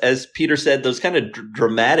those, as Peter said, those kind of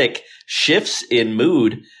dramatic shifts in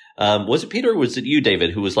mood. Was it Peter or was it you,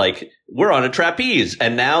 David, who was like, we're on a trapeze,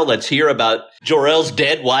 and now let's hear about Jor-El's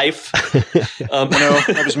dead wife. No,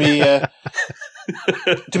 that was me.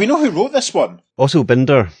 Do we know who wrote this one? Also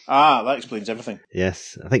Binder. Ah, that explains everything.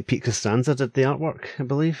 Yes, I think Pete Costanza did the artwork, I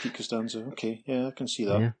believe. Pete Costanza. Okay, yeah, I can see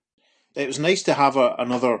that. Yeah. It was nice to have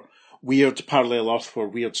another weird parallel Earth where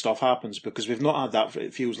weird stuff happens, because we've not had that,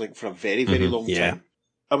 it feels like, for a very, very long yeah. time.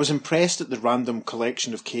 I was impressed at the random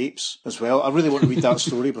collection of capes as well. I really want to read that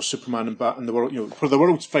story where Superman and Bat and the world, where the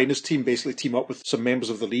world's finest team basically team up with some members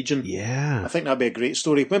of the Legion. Yeah. I think that'd be a great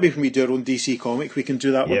story. Maybe when we do our own DC comic, we can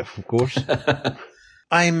do that one. Yeah, of course.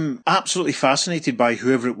 I'm absolutely fascinated by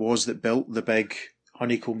whoever it was that built the big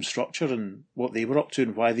honeycomb structure and what they were up to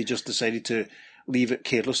and why they just decided to leave it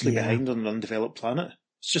carelessly behind on an undeveloped planet.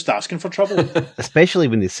 It's just asking for trouble. Especially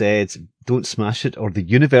when they said, don't smash it or the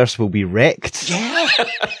universe will be wrecked. Yeah.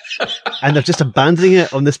 And they're just abandoning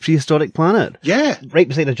it on this prehistoric planet. Yeah. Right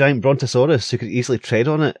beside a giant brontosaurus who could easily tread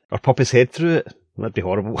on it or pop his head through it. That'd be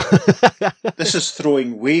horrible. This is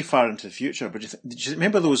throwing way far into the future, but did you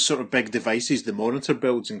remember those sort of big devices the Monitor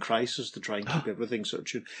builds in Crisis to try and keep everything sort of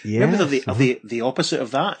tuned? Remember the opposite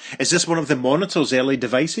of that? Is this one of the Monitor's early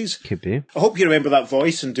devices? Could be. I hope you remember that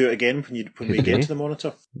voice and do it again when we get to the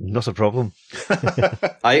Monitor. Not a problem.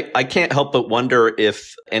 I can't help but wonder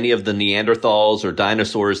if any of the Neanderthals or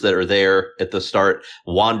dinosaurs that are there at the start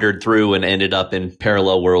wandered through and ended up in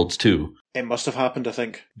parallel worlds too. It must have happened, I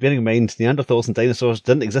think. Bearing in mind, Neanderthals and dinosaurs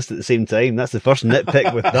didn't exist at the same time. That's the first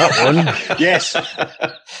nitpick with that one. Yes.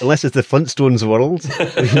 Unless it's the Flintstones world.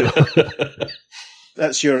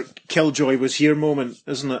 That's your Killjoy was here moment,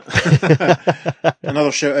 isn't it?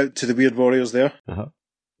 Another shout out to the Weird Warriors there. Uh-huh.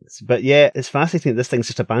 But yeah, it's fascinating that this thing's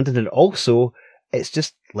just abandoned, and also it's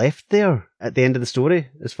just left there at the end of the story.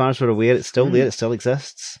 As far as we're aware, it's still there, it still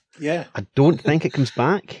exists. Yeah. I don't think it comes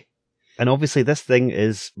back. And obviously this thing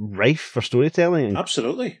is rife for storytelling.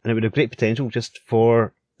 Absolutely. And it would have great potential just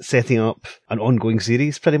for setting up an ongoing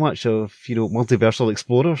series, pretty much, of, multiversal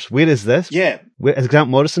explorers. Where is this? Yeah. Has Grant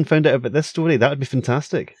Morrison found out about this story? That would be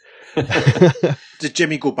fantastic. Did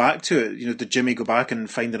Jimmy go back to it? Did Jimmy go back and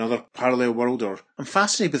find another parallel world? Or I'm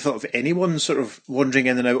fascinated with the thought of anyone sort of wandering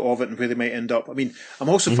in and out of it and where they might end up. I mean, I'm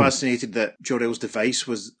also fascinated that Jor-El's device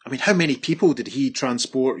was... I mean, how many people did he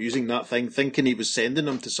transport using that thing, thinking he was sending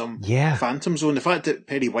them to some phantom zone? The fact that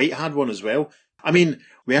Perry White had one as well. I mean,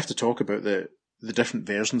 we have to talk about the different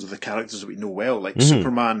versions of the characters that we know well, like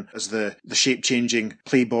Superman as the shape-changing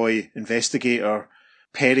playboy investigator,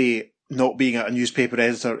 Perry not being a newspaper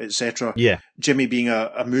editor, etc. Yeah. Jimmy being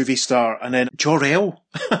a movie star, and then Jor-El.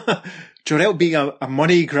 Jor-El being a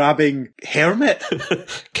money-grabbing hermit.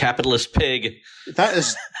 Capitalist pig. That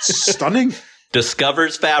is stunning.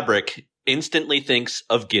 Discovers fabric, instantly thinks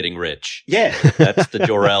of getting rich. Yeah. That's the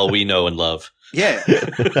Jor-El we know and love. Yeah.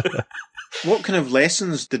 What kind of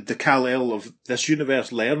lessons did the Kal-El of this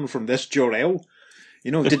universe learn from this Jor-El?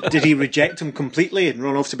 Did he reject him completely and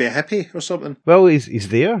run off to be a hippie or something? Well, he's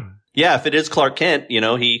there. Yeah, if it is Clark Kent,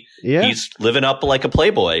 he's living up like a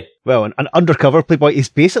playboy. Well, an undercover playboy. He's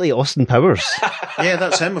basically Austin Powers. Yeah,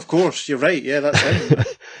 that's him, of course. You're right. Yeah, that's him.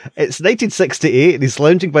 It's 1968 and he's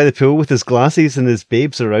lounging by the pool with his glasses and his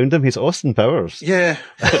babes around him. He's Austin Powers. Yeah.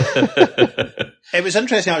 It was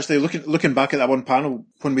interesting, actually, looking back at that one panel,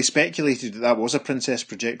 when we speculated that was a Princess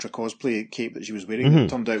Projectra cosplay cape that she was wearing. It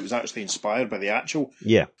turned out it was actually inspired by the actual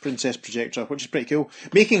Princess Projectra, which is pretty cool.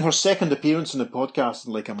 Making her second appearance in the podcast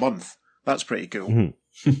in like a month. That's pretty cool.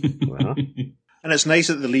 Well. And it's nice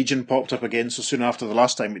that the Legion popped up again so soon after the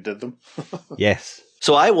last time we did them. Yes.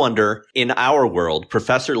 So I wonder, in our world,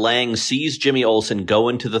 Professor Lang sees Jimmy Olsen go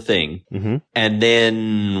into the thing, and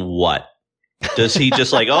then what? Does he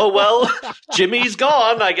just like, oh, well, Jimmy's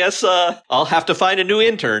gone. I guess I'll have to find a new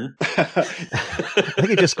intern. I think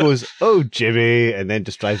he just goes, oh, Jimmy, and then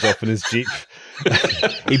just drives off in his Jeep.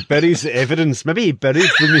 He buries the evidence. Maybe he buried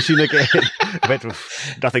the machine again. Went,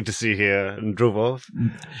 nothing to see here, and drove off.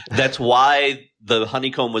 That's why the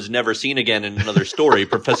honeycomb was never seen again in another story.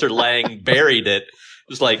 Professor Lang buried it. It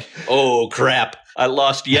was like, oh, crap. I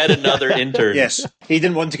lost yet another intern. Yes. He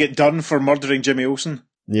didn't want to get done for murdering Jimmy Olsen.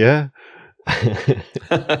 Yeah.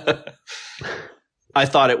 I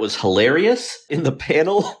thought it was hilarious in the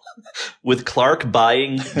panel with Clark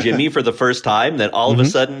buying Jimmy for the first time that all of a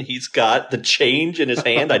sudden he's got the change in his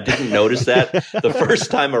hand. I didn't notice that the first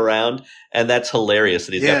time around, and that's hilarious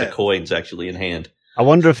that he's got the coins actually in hand. I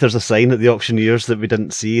wonder if there's a sign at the auctioneers that we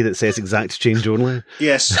didn't see that says exact change only.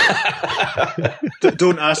 Yes.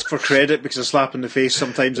 Don't ask for credit because a slap in the face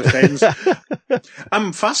sometimes offends.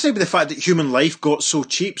 I'm fascinated with the fact that human life got so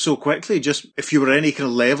cheap so quickly. Just if you were any kind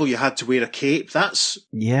of level, you had to wear a cape. That's...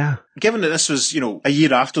 Yeah. Given that this was, a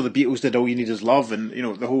year after the Beatles did All You Need Is Love and,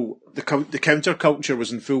 the counterculture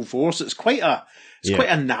was in full force, it's quite a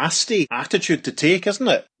nasty attitude to take, isn't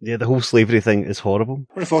it? Yeah, the whole slavery thing is horrible.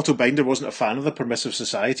 What if Otto Binder wasn't a fan of the permissive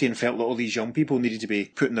society and felt that all these young people needed to be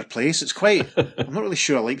put in their place? It's quite... I'm not really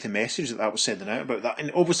sure I like the message that was sending out about that. And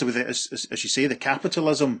obviously with it, as you say, the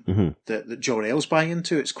capitalism that Jor-El's buying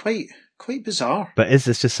into, it's quite bizarre. But is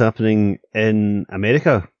this just happening in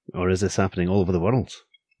America? Or is this happening all over the world?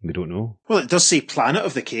 We don't know. Well, it does say Planet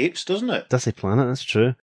of the Capes, doesn't it? It does say planet, that's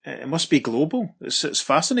true. It must be global. It's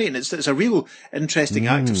fascinating. It's a real interesting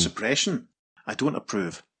act of suppression. I don't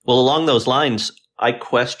approve. Well, along those lines, I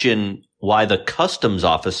question why the customs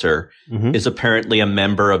officer is apparently a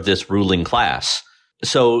member of this ruling class.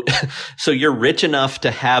 So you're rich enough to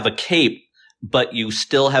have a cape, but you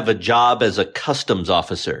still have a job as a customs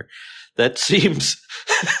officer. That seems...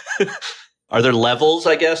 Are there levels,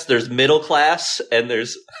 I guess? There's middle class and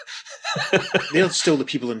there's... They're still the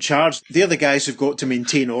people in charge. They're the guys who've got to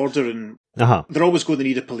maintain order and they're always going to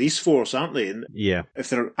need a police force, aren't they? And if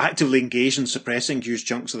they're actively engaged in suppressing huge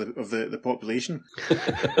chunks of the population,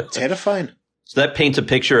 terrifying. So that paints a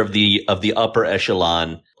picture of the upper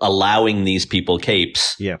echelon allowing these people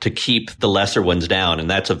capes to keep the lesser ones down, and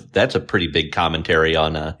that's a pretty big commentary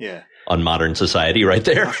on modern society right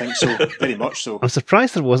there. I think so, very much so. I'm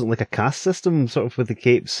surprised there wasn't like a caste system sort of with the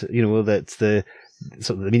capes, that the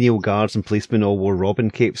sort of the menial guards and policemen all wore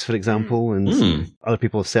Robin capes, for example, and other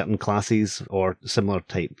people of certain classes or similar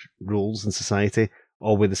type roles in society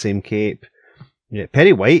all wear the same cape. Yeah,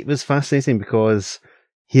 Perry White was fascinating because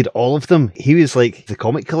he had all of them. He was like the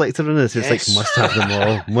comic collector in this. He was like, must have them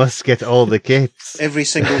all, must get all the capes. Every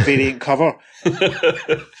single variant cover.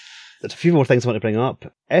 There's a few more things I want to bring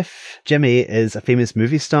up. If Jimmy is a famous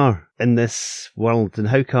movie star in this world, then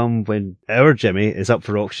how come when our Jimmy is up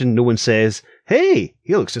for auction, no one says, hey,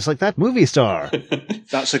 he looks just like that movie star?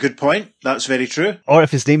 That's a good point. That's very true. Or if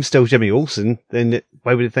his name's still Jimmy Olsen, then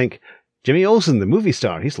why would it think, Jimmy Olsen, the movie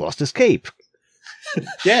star, he's lost his cape?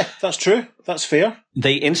 Yeah, that's true. That's fair.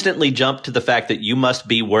 They instantly jump to the fact that you must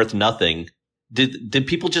be worth nothing. Did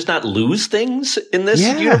people just not lose things in this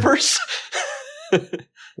universe?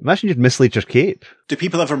 Imagine you'd mislead your cape. Do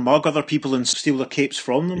people ever mug other people and steal their capes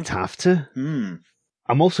from them? You'd have to. Hmm.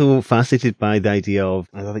 I'm also fascinated by the idea of,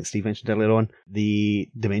 as I think Steve mentioned earlier on, the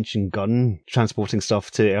Dimension gun transporting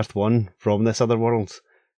stuff to Earth 1 from this other world.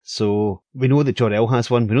 So we know that Jor-El has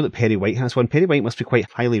one. We know that Perry White has one. Perry White must be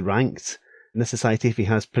quite highly ranked in the society if he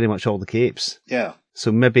has pretty much all the capes. Yeah.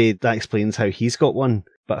 So maybe that explains how he's got one.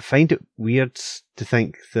 But I find it weird to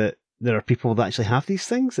think that there are people that actually have these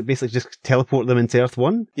things that basically just teleport them into Earth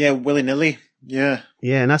 1. Yeah, willy-nilly. Yeah.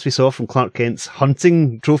 Yeah, and as we saw from Clark Kent's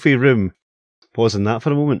hunting trophy room, pause on that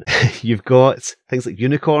for a moment, you've got things like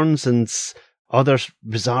unicorns and other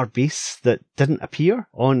bizarre beasts that didn't appear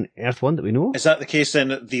on Earth 1 that we know. Is that the case then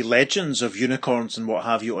that the legends of unicorns and what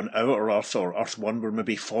have you on Outer Earth or Earth 1 were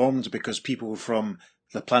maybe formed because people from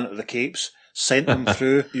the Planet of the Capes sent them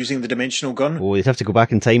through using the dimensional gun? Oh, you'd have to go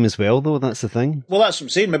back in time as well, though. That's the thing. Well, that's what I'm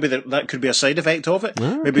saying. Maybe that could be a side effect of it.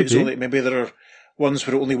 Maybe it's only, maybe there are ones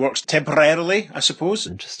where it only works temporarily, I suppose.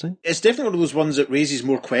 Interesting. It's definitely one of those ones that raises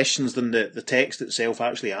more questions than the text itself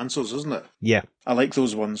actually answers, isn't it? Yeah. I like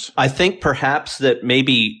those ones. I think perhaps that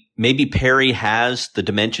maybe Perry has the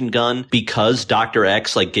dimension gun because Dr.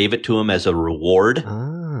 X gave it to him as a reward.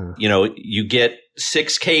 Ah. You know, you get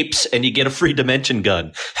 6 capes and you get a free dimension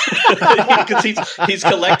gun because he's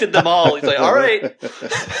collected them all. He's like, all right.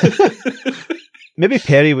 Maybe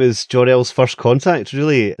Perry was Jor-El's first contact,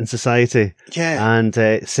 really, in society. Yeah. And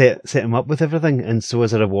set him up with everything. And so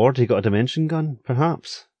as a reward, he got a dimension gun,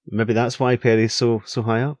 perhaps. Maybe that's why Perry's so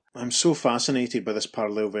high up. I'm so fascinated by this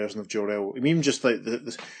parallel version of Jor-El. I mean, just like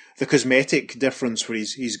the cosmetic difference where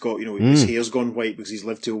he's got, his hair's gone white because he's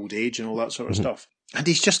lived to old age and all that sort of stuff. And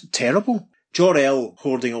he's just terrible. Jor-El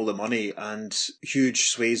hoarding all the money and huge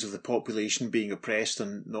swathes of the population being oppressed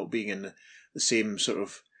and not being in the same sort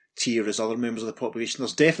of tier as other members of the population.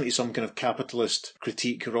 There's definitely some kind of capitalist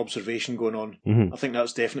critique or observation going on. I think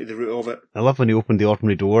that's definitely the root of it. I love when he opened the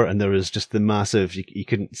ordinary door and there was just the massive, you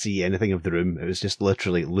couldn't see anything of the room. It was just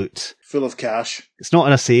literally loot. Full of cash. It's not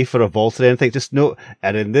in a safe or a vault or anything, just no.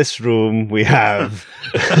 And in this room we have...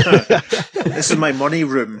 This is my money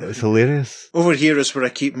room. It was hilarious. Over here is where I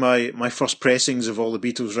keep my first pressings of all the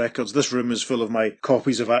Beatles records. This room is full of my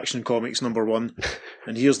copies of Action Comics #1.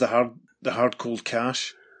 And here's the hard cold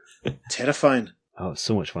cash. Terrifying. Oh, it's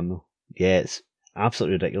so much fun though. Yeah, it's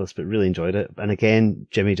absolutely ridiculous, but really enjoyed it. And again,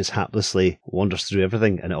 Jimmy just haplessly wanders through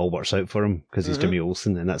everything and it all works out for him because he's Jimmy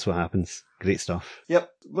Olsen and that's what happens. Great stuff.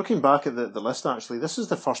 Yep. Looking back at the list, actually, this is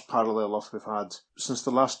the first parallel Earth we've had since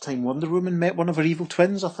the last time Wonder Woman met one of her evil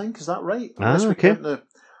twins, I think. Is that right? Unless we count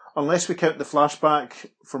the flashback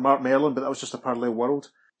for Mark Merlin, but that was just a parallel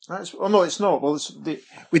world. No, it's not. Well,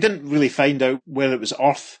 we didn't really find out whether it was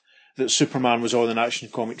Earth that Superman was on in Action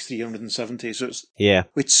Comics 370. So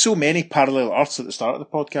with so many parallel Earths at the start of the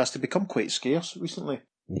podcast, they've become quite scarce recently.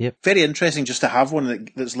 Yep. Very interesting just to have one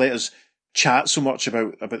that's let us chat so much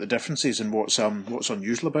about the differences and what's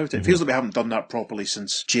unusual about it. It feels like we haven't done that properly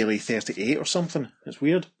since JLA 38 or something. It's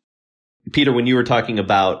weird. Peter, when you were talking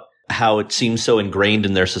about how it seems so ingrained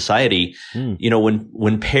in their society,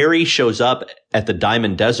 when Perry shows up at the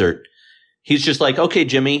Diamond Desert, he's just like, okay,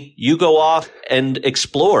 Jimmy, you go off and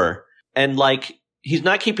explore. And he's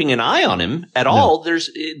not keeping an eye on him at all.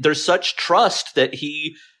 There's such trust that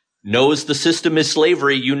he knows the system is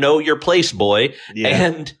slavery. You know your place, boy. Yeah.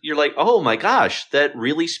 And you're like, oh my gosh, that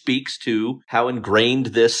really speaks to how ingrained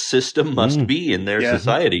this system must be in their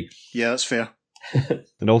society. Yeah, that's fair.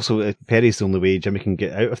 And also, Perry's the only way Jimmy can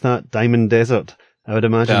get out of that Diamond Desert, I would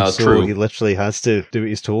imagine. So true. He literally has to do what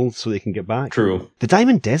he's told so they can get back. True. The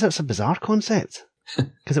Diamond Desert's a bizarre concept.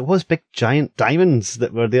 Because it was big, giant diamonds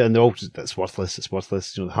that were there, and they're all just, it's worthless.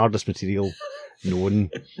 The hardest material known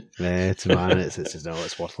to man.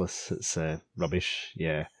 It's worthless. It's rubbish.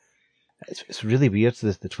 Yeah. It's really weird,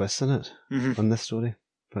 the twist in it on this story.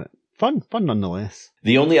 But fun nonetheless.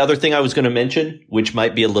 The only other thing I was going to mention, which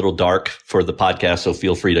might be a little dark for the podcast, so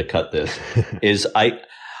feel free to cut this, is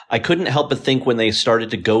I couldn't help but think when they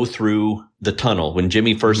started to go through the tunnel, when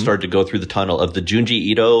Jimmy first started to go through the tunnel, of the Junji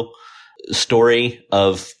Ito story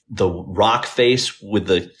of the rock face with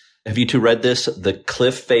have you two read this? The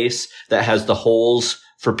cliff face that has the holes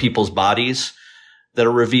for people's bodies that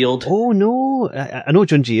are revealed. Oh, no. I know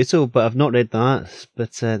Junji Ito, but I've not read that.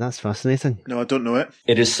 But that's fascinating. No, I don't know it.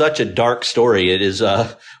 It is such a dark story. It is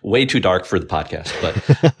way too dark for the podcast.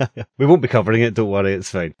 But we won't be covering it. Don't worry.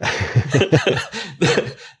 It's fine.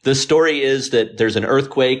 The story is that there's an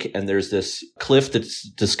earthquake and there's this cliff that's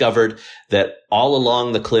discovered that all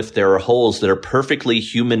along the cliff there are holes that are perfectly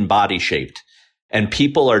human body shaped. And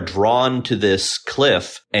people are drawn to this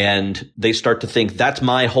cliff and they start to think, that's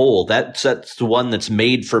my hole. That's the one that's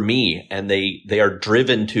made for me. And they are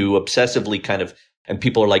driven to obsessively kind of, and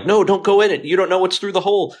people are like, no, don't go in it. You don't know what's through the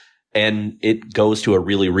hole. And it goes to a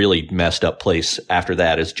really, really messed up place after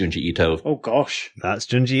that as Junji Ito. Oh, gosh. That's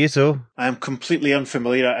Junji Ito. I am completely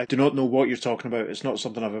unfamiliar. I do not know what you're talking about. It's not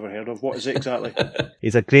something I've ever heard of. What is it exactly?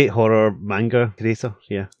 He's a great horror manga creator.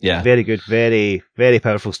 Yeah. Yeah. Very good. Very, very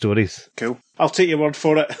powerful stories. Cool. I'll take your word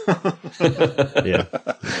for it. Yeah.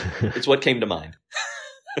 It's what came to mind.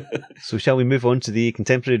 So shall we move on to the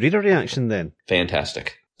contemporary reader reaction then?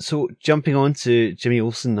 Fantastic. So jumping on to Jimmy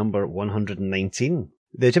Olsen number 119.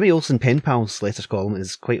 The Jimmy Olsen Pen Pals letters column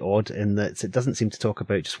is quite odd in that it doesn't seem to talk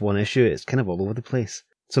about just one issue, it's kind of all over the place.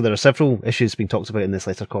 So there are several issues being talked about in this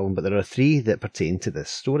letter column, but there are 3 that pertain to this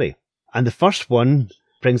story. And the first one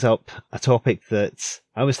brings up a topic that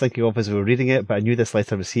I was thinking of as we were reading it, but I knew this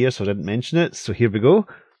letter was here, so I didn't mention it. So here we go.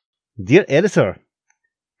 Dear Editor,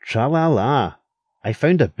 tra-la-la, I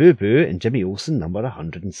found a boo-boo in Jimmy Olsen number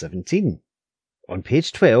 117. On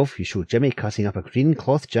page 12, you show Jimmy cutting up a green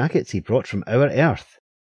cloth jacket he brought from our Earth.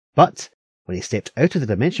 But when he stepped out of the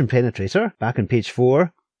Dimension Penetrator, back on page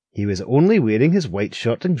 4, he was only wearing his white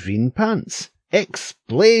shirt and green pants.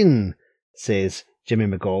 Explain, says Jimmy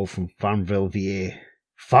McGall from Farmville, VA.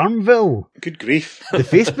 Farmville? Good grief. The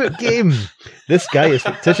Facebook game. This guy is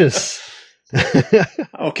fictitious.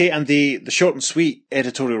 Okay, and the short and sweet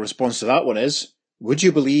editorial response to that one is, would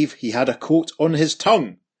you believe he had a coat on his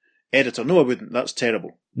tongue? Editor, no I wouldn't, that's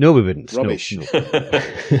terrible. No, we wouldn't. Rubbish. No.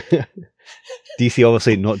 DC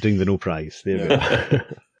obviously not doing the no prize. There we go.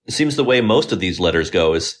 It seems the way most of these letters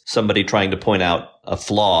go is somebody trying to point out a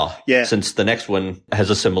flaw, since the next one has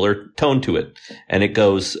a similar tone to it. And it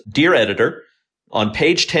goes, Dear Editor, on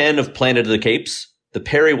page 10 of Planet of the Capes, the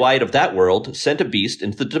Perry White of that world sent a beast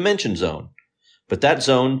into the Dimension Zone. But that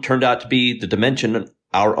zone turned out to be the dimension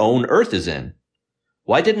our own Earth is in.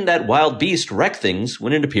 Why didn't that wild beast wreck things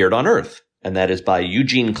when it appeared on Earth? And that is by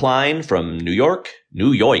Eugene Klein from New York,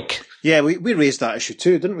 New York. Yeah, we raised that issue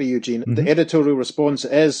too, didn't we, Eugene? Mm-hmm. The editorial response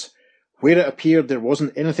is, where it appeared there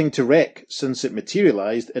wasn't anything to wreck since it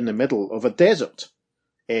materialised in the middle of a desert.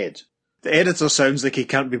 Ed. The editor sounds like he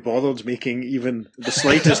can't be bothered making even the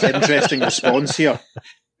slightest interesting response here.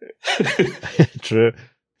 True.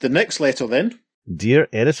 The next letter then. Dear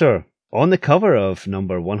Editor, on the cover of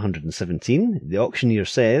number 117, the auctioneer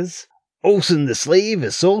says, Olsen the slave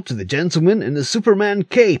is sold to the gentleman in the Superman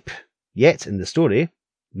cape. Yet, in the story,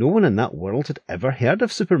 no one in that world had ever heard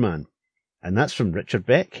of Superman. And that's from Richard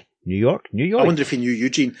Beck, New York, New York. I wonder if he knew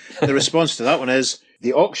Eugene. The response to that one is,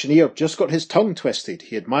 the auctioneer just got his tongue twisted.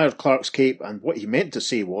 He admired Clark's cape, and what he meant to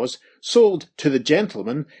say was, sold to the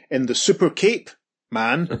gentleman in the super cape,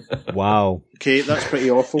 man. Wow. Okay, that's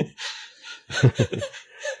pretty awful.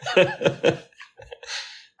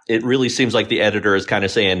 It really seems like the editor is kind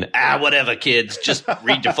of saying, whatever, kids, just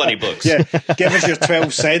read your funny books. Yeah, give us your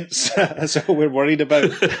 12 cents. That's all we're worried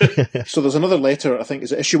about. So there's another letter, I think,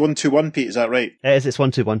 is it issue 121, Pete, is that right? It is, it's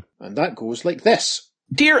 121. And that goes like this.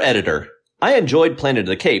 Dear Editor, I enjoyed Planet of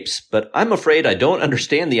the Capes, but I'm afraid I don't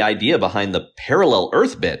understand the idea behind the parallel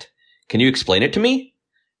Earth bit. Can you explain it to me?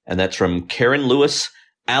 And that's from Karen Lewis,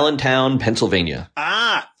 Allentown, Pennsylvania.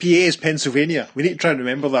 PA is Pennsylvania. We need to try and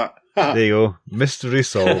remember that. There you go. Mystery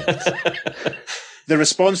solved. The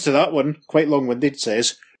response to that one, quite long-winded,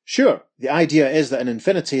 says, sure, the idea is that in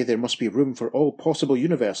infinity there must be room for all possible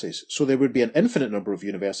universes, so there would be an infinite number of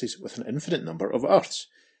universes with an infinite number of Earths.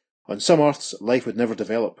 On some Earths, life would never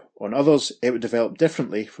develop. On others, it would develop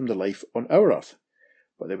differently from the life on our Earth.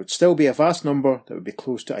 But there would still be a vast number that would be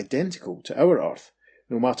close to identical to our Earth.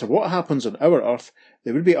 No matter what happens on our Earth,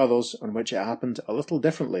 there would be others on which it happened a little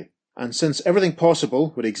differently. And since everything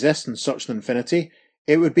possible would exist in such an infinity,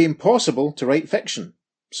 it would be impossible to write fiction.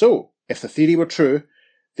 So, if the theory were true,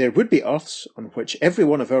 there would be Earths on which every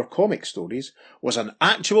one of our comic stories was an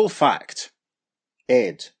actual fact.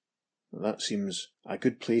 Ed. That seems a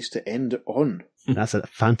good place to end it on. That's a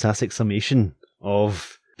fantastic summation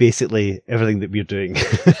of basically everything that we're doing.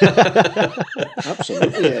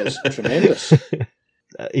 Absolutely, it is. Tremendous.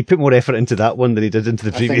 He put more effort into that one than he did into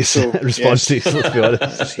the previous responses, yes. Let's be honest.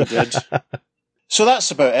 Yes, he did. So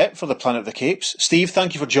that's about it for the Planet of the Capes. Steve,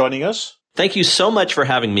 thank you for joining us. Thank you so much for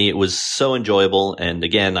having me. It was so enjoyable. And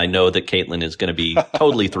again, I know that Caitlin is going to be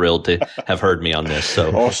totally thrilled to have heard me on this.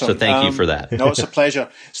 So, Awesome. So thank you for that. No, it's a pleasure.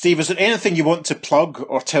 Steve, is there anything you want to plug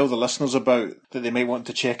or tell the listeners about that they might want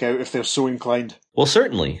to check out if they're so inclined? Well,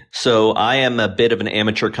 certainly. So I am a bit of an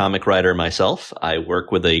amateur comic writer myself. I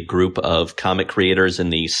work with a group of comic creators in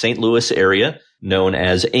the St. Louis area known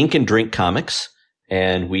as Ink and Drink Comics.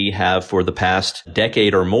 And we have, for the past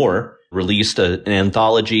decade or more, released an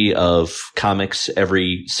anthology of comics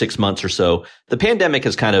every 6 months or so. The pandemic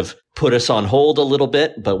has kind of put us on hold a little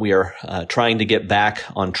bit, but we are trying to get back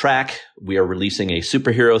on track. We are releasing a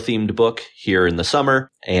superhero-themed book here in the summer,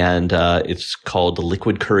 and it's called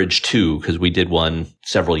Liquid Courage 2, because we did one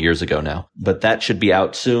several years ago now. But that should be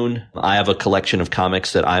out soon. I have a collection of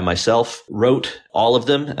comics that I myself wrote, all of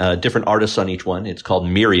them, different artists on each one. It's called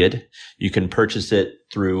Myriad. You can purchase it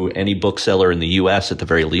through any bookseller in the U.S. at the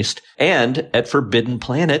very least. And at Forbidden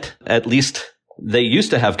Planet, at least they used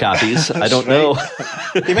to have copies. I don't know.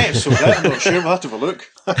 They might have sold that. I'm not sure. We'll have to have a look.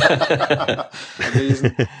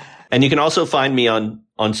 Amazing. And you can also find me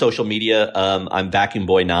on social media. I'm Vacuum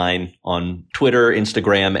Boy 9 on Twitter,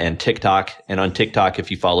 Instagram, and TikTok. And on TikTok,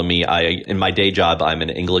 if you follow me, in my day job, I'm an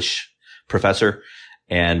English professor.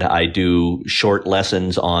 And I do short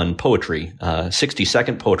lessons on poetry,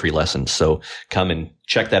 60-second poetry lessons. So come and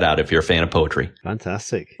check that out if you're a fan of poetry.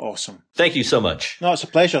 Fantastic. Awesome. Thank you so much. No, it's a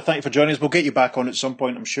pleasure. Thank you for joining us. We'll get you back on at some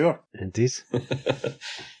point, I'm sure. Indeed.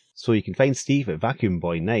 So you can find Steve at Vacuum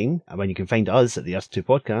Boy 9, and you can find us at the Earth 2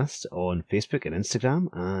 Podcast on Facebook and Instagram,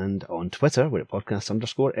 and on Twitter, we're at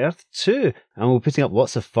podcast_Earth2. And we're putting up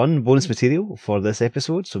lots of fun bonus material for this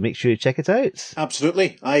episode, so make sure you check it out.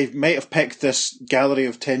 Absolutely. I might have picked this gallery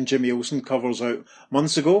of 10 Jimmy Olsen covers out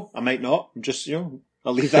months ago. I might not. I'm just, I'll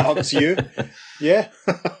leave that up to you. Yeah.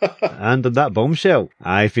 And on that bombshell,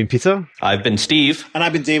 I've been Peter. I've been Steve. And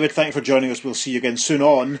I've been David. Thank you for joining us. We'll see you again soon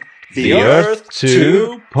on The Earth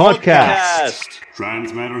 2 Podcast.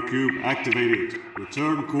 Transmatter cube activated.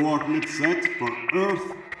 Return coordinates set for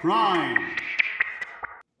Earth Prime.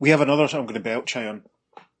 We have another. I'm going to belch on.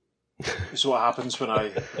 This is what happens when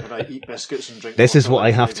I eat biscuits and drink. This is water what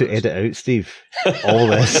I have to edit out, Steve. All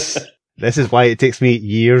this. This is why it takes me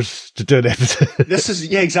years to do an episode. This is,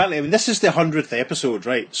 yeah, exactly. I mean, this is the 100th episode,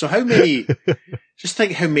 right? So how many, just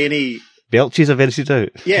think how many belches I've edited out.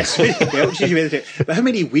 Yes, how many belches you've edited. But how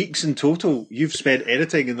many weeks in total you've spent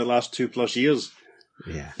editing in the last 2+ years?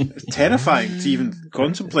 Yeah. It's terrifying to even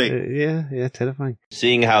contemplate. Yeah, terrifying.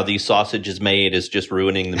 Seeing how the sausage is made is just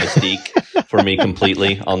ruining the mystique for me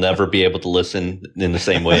completely. I'll never be able to listen in the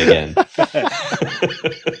same way again.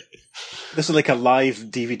 This is like a live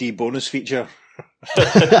DVD bonus feature. For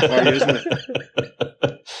you, isn't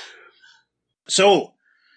it? So,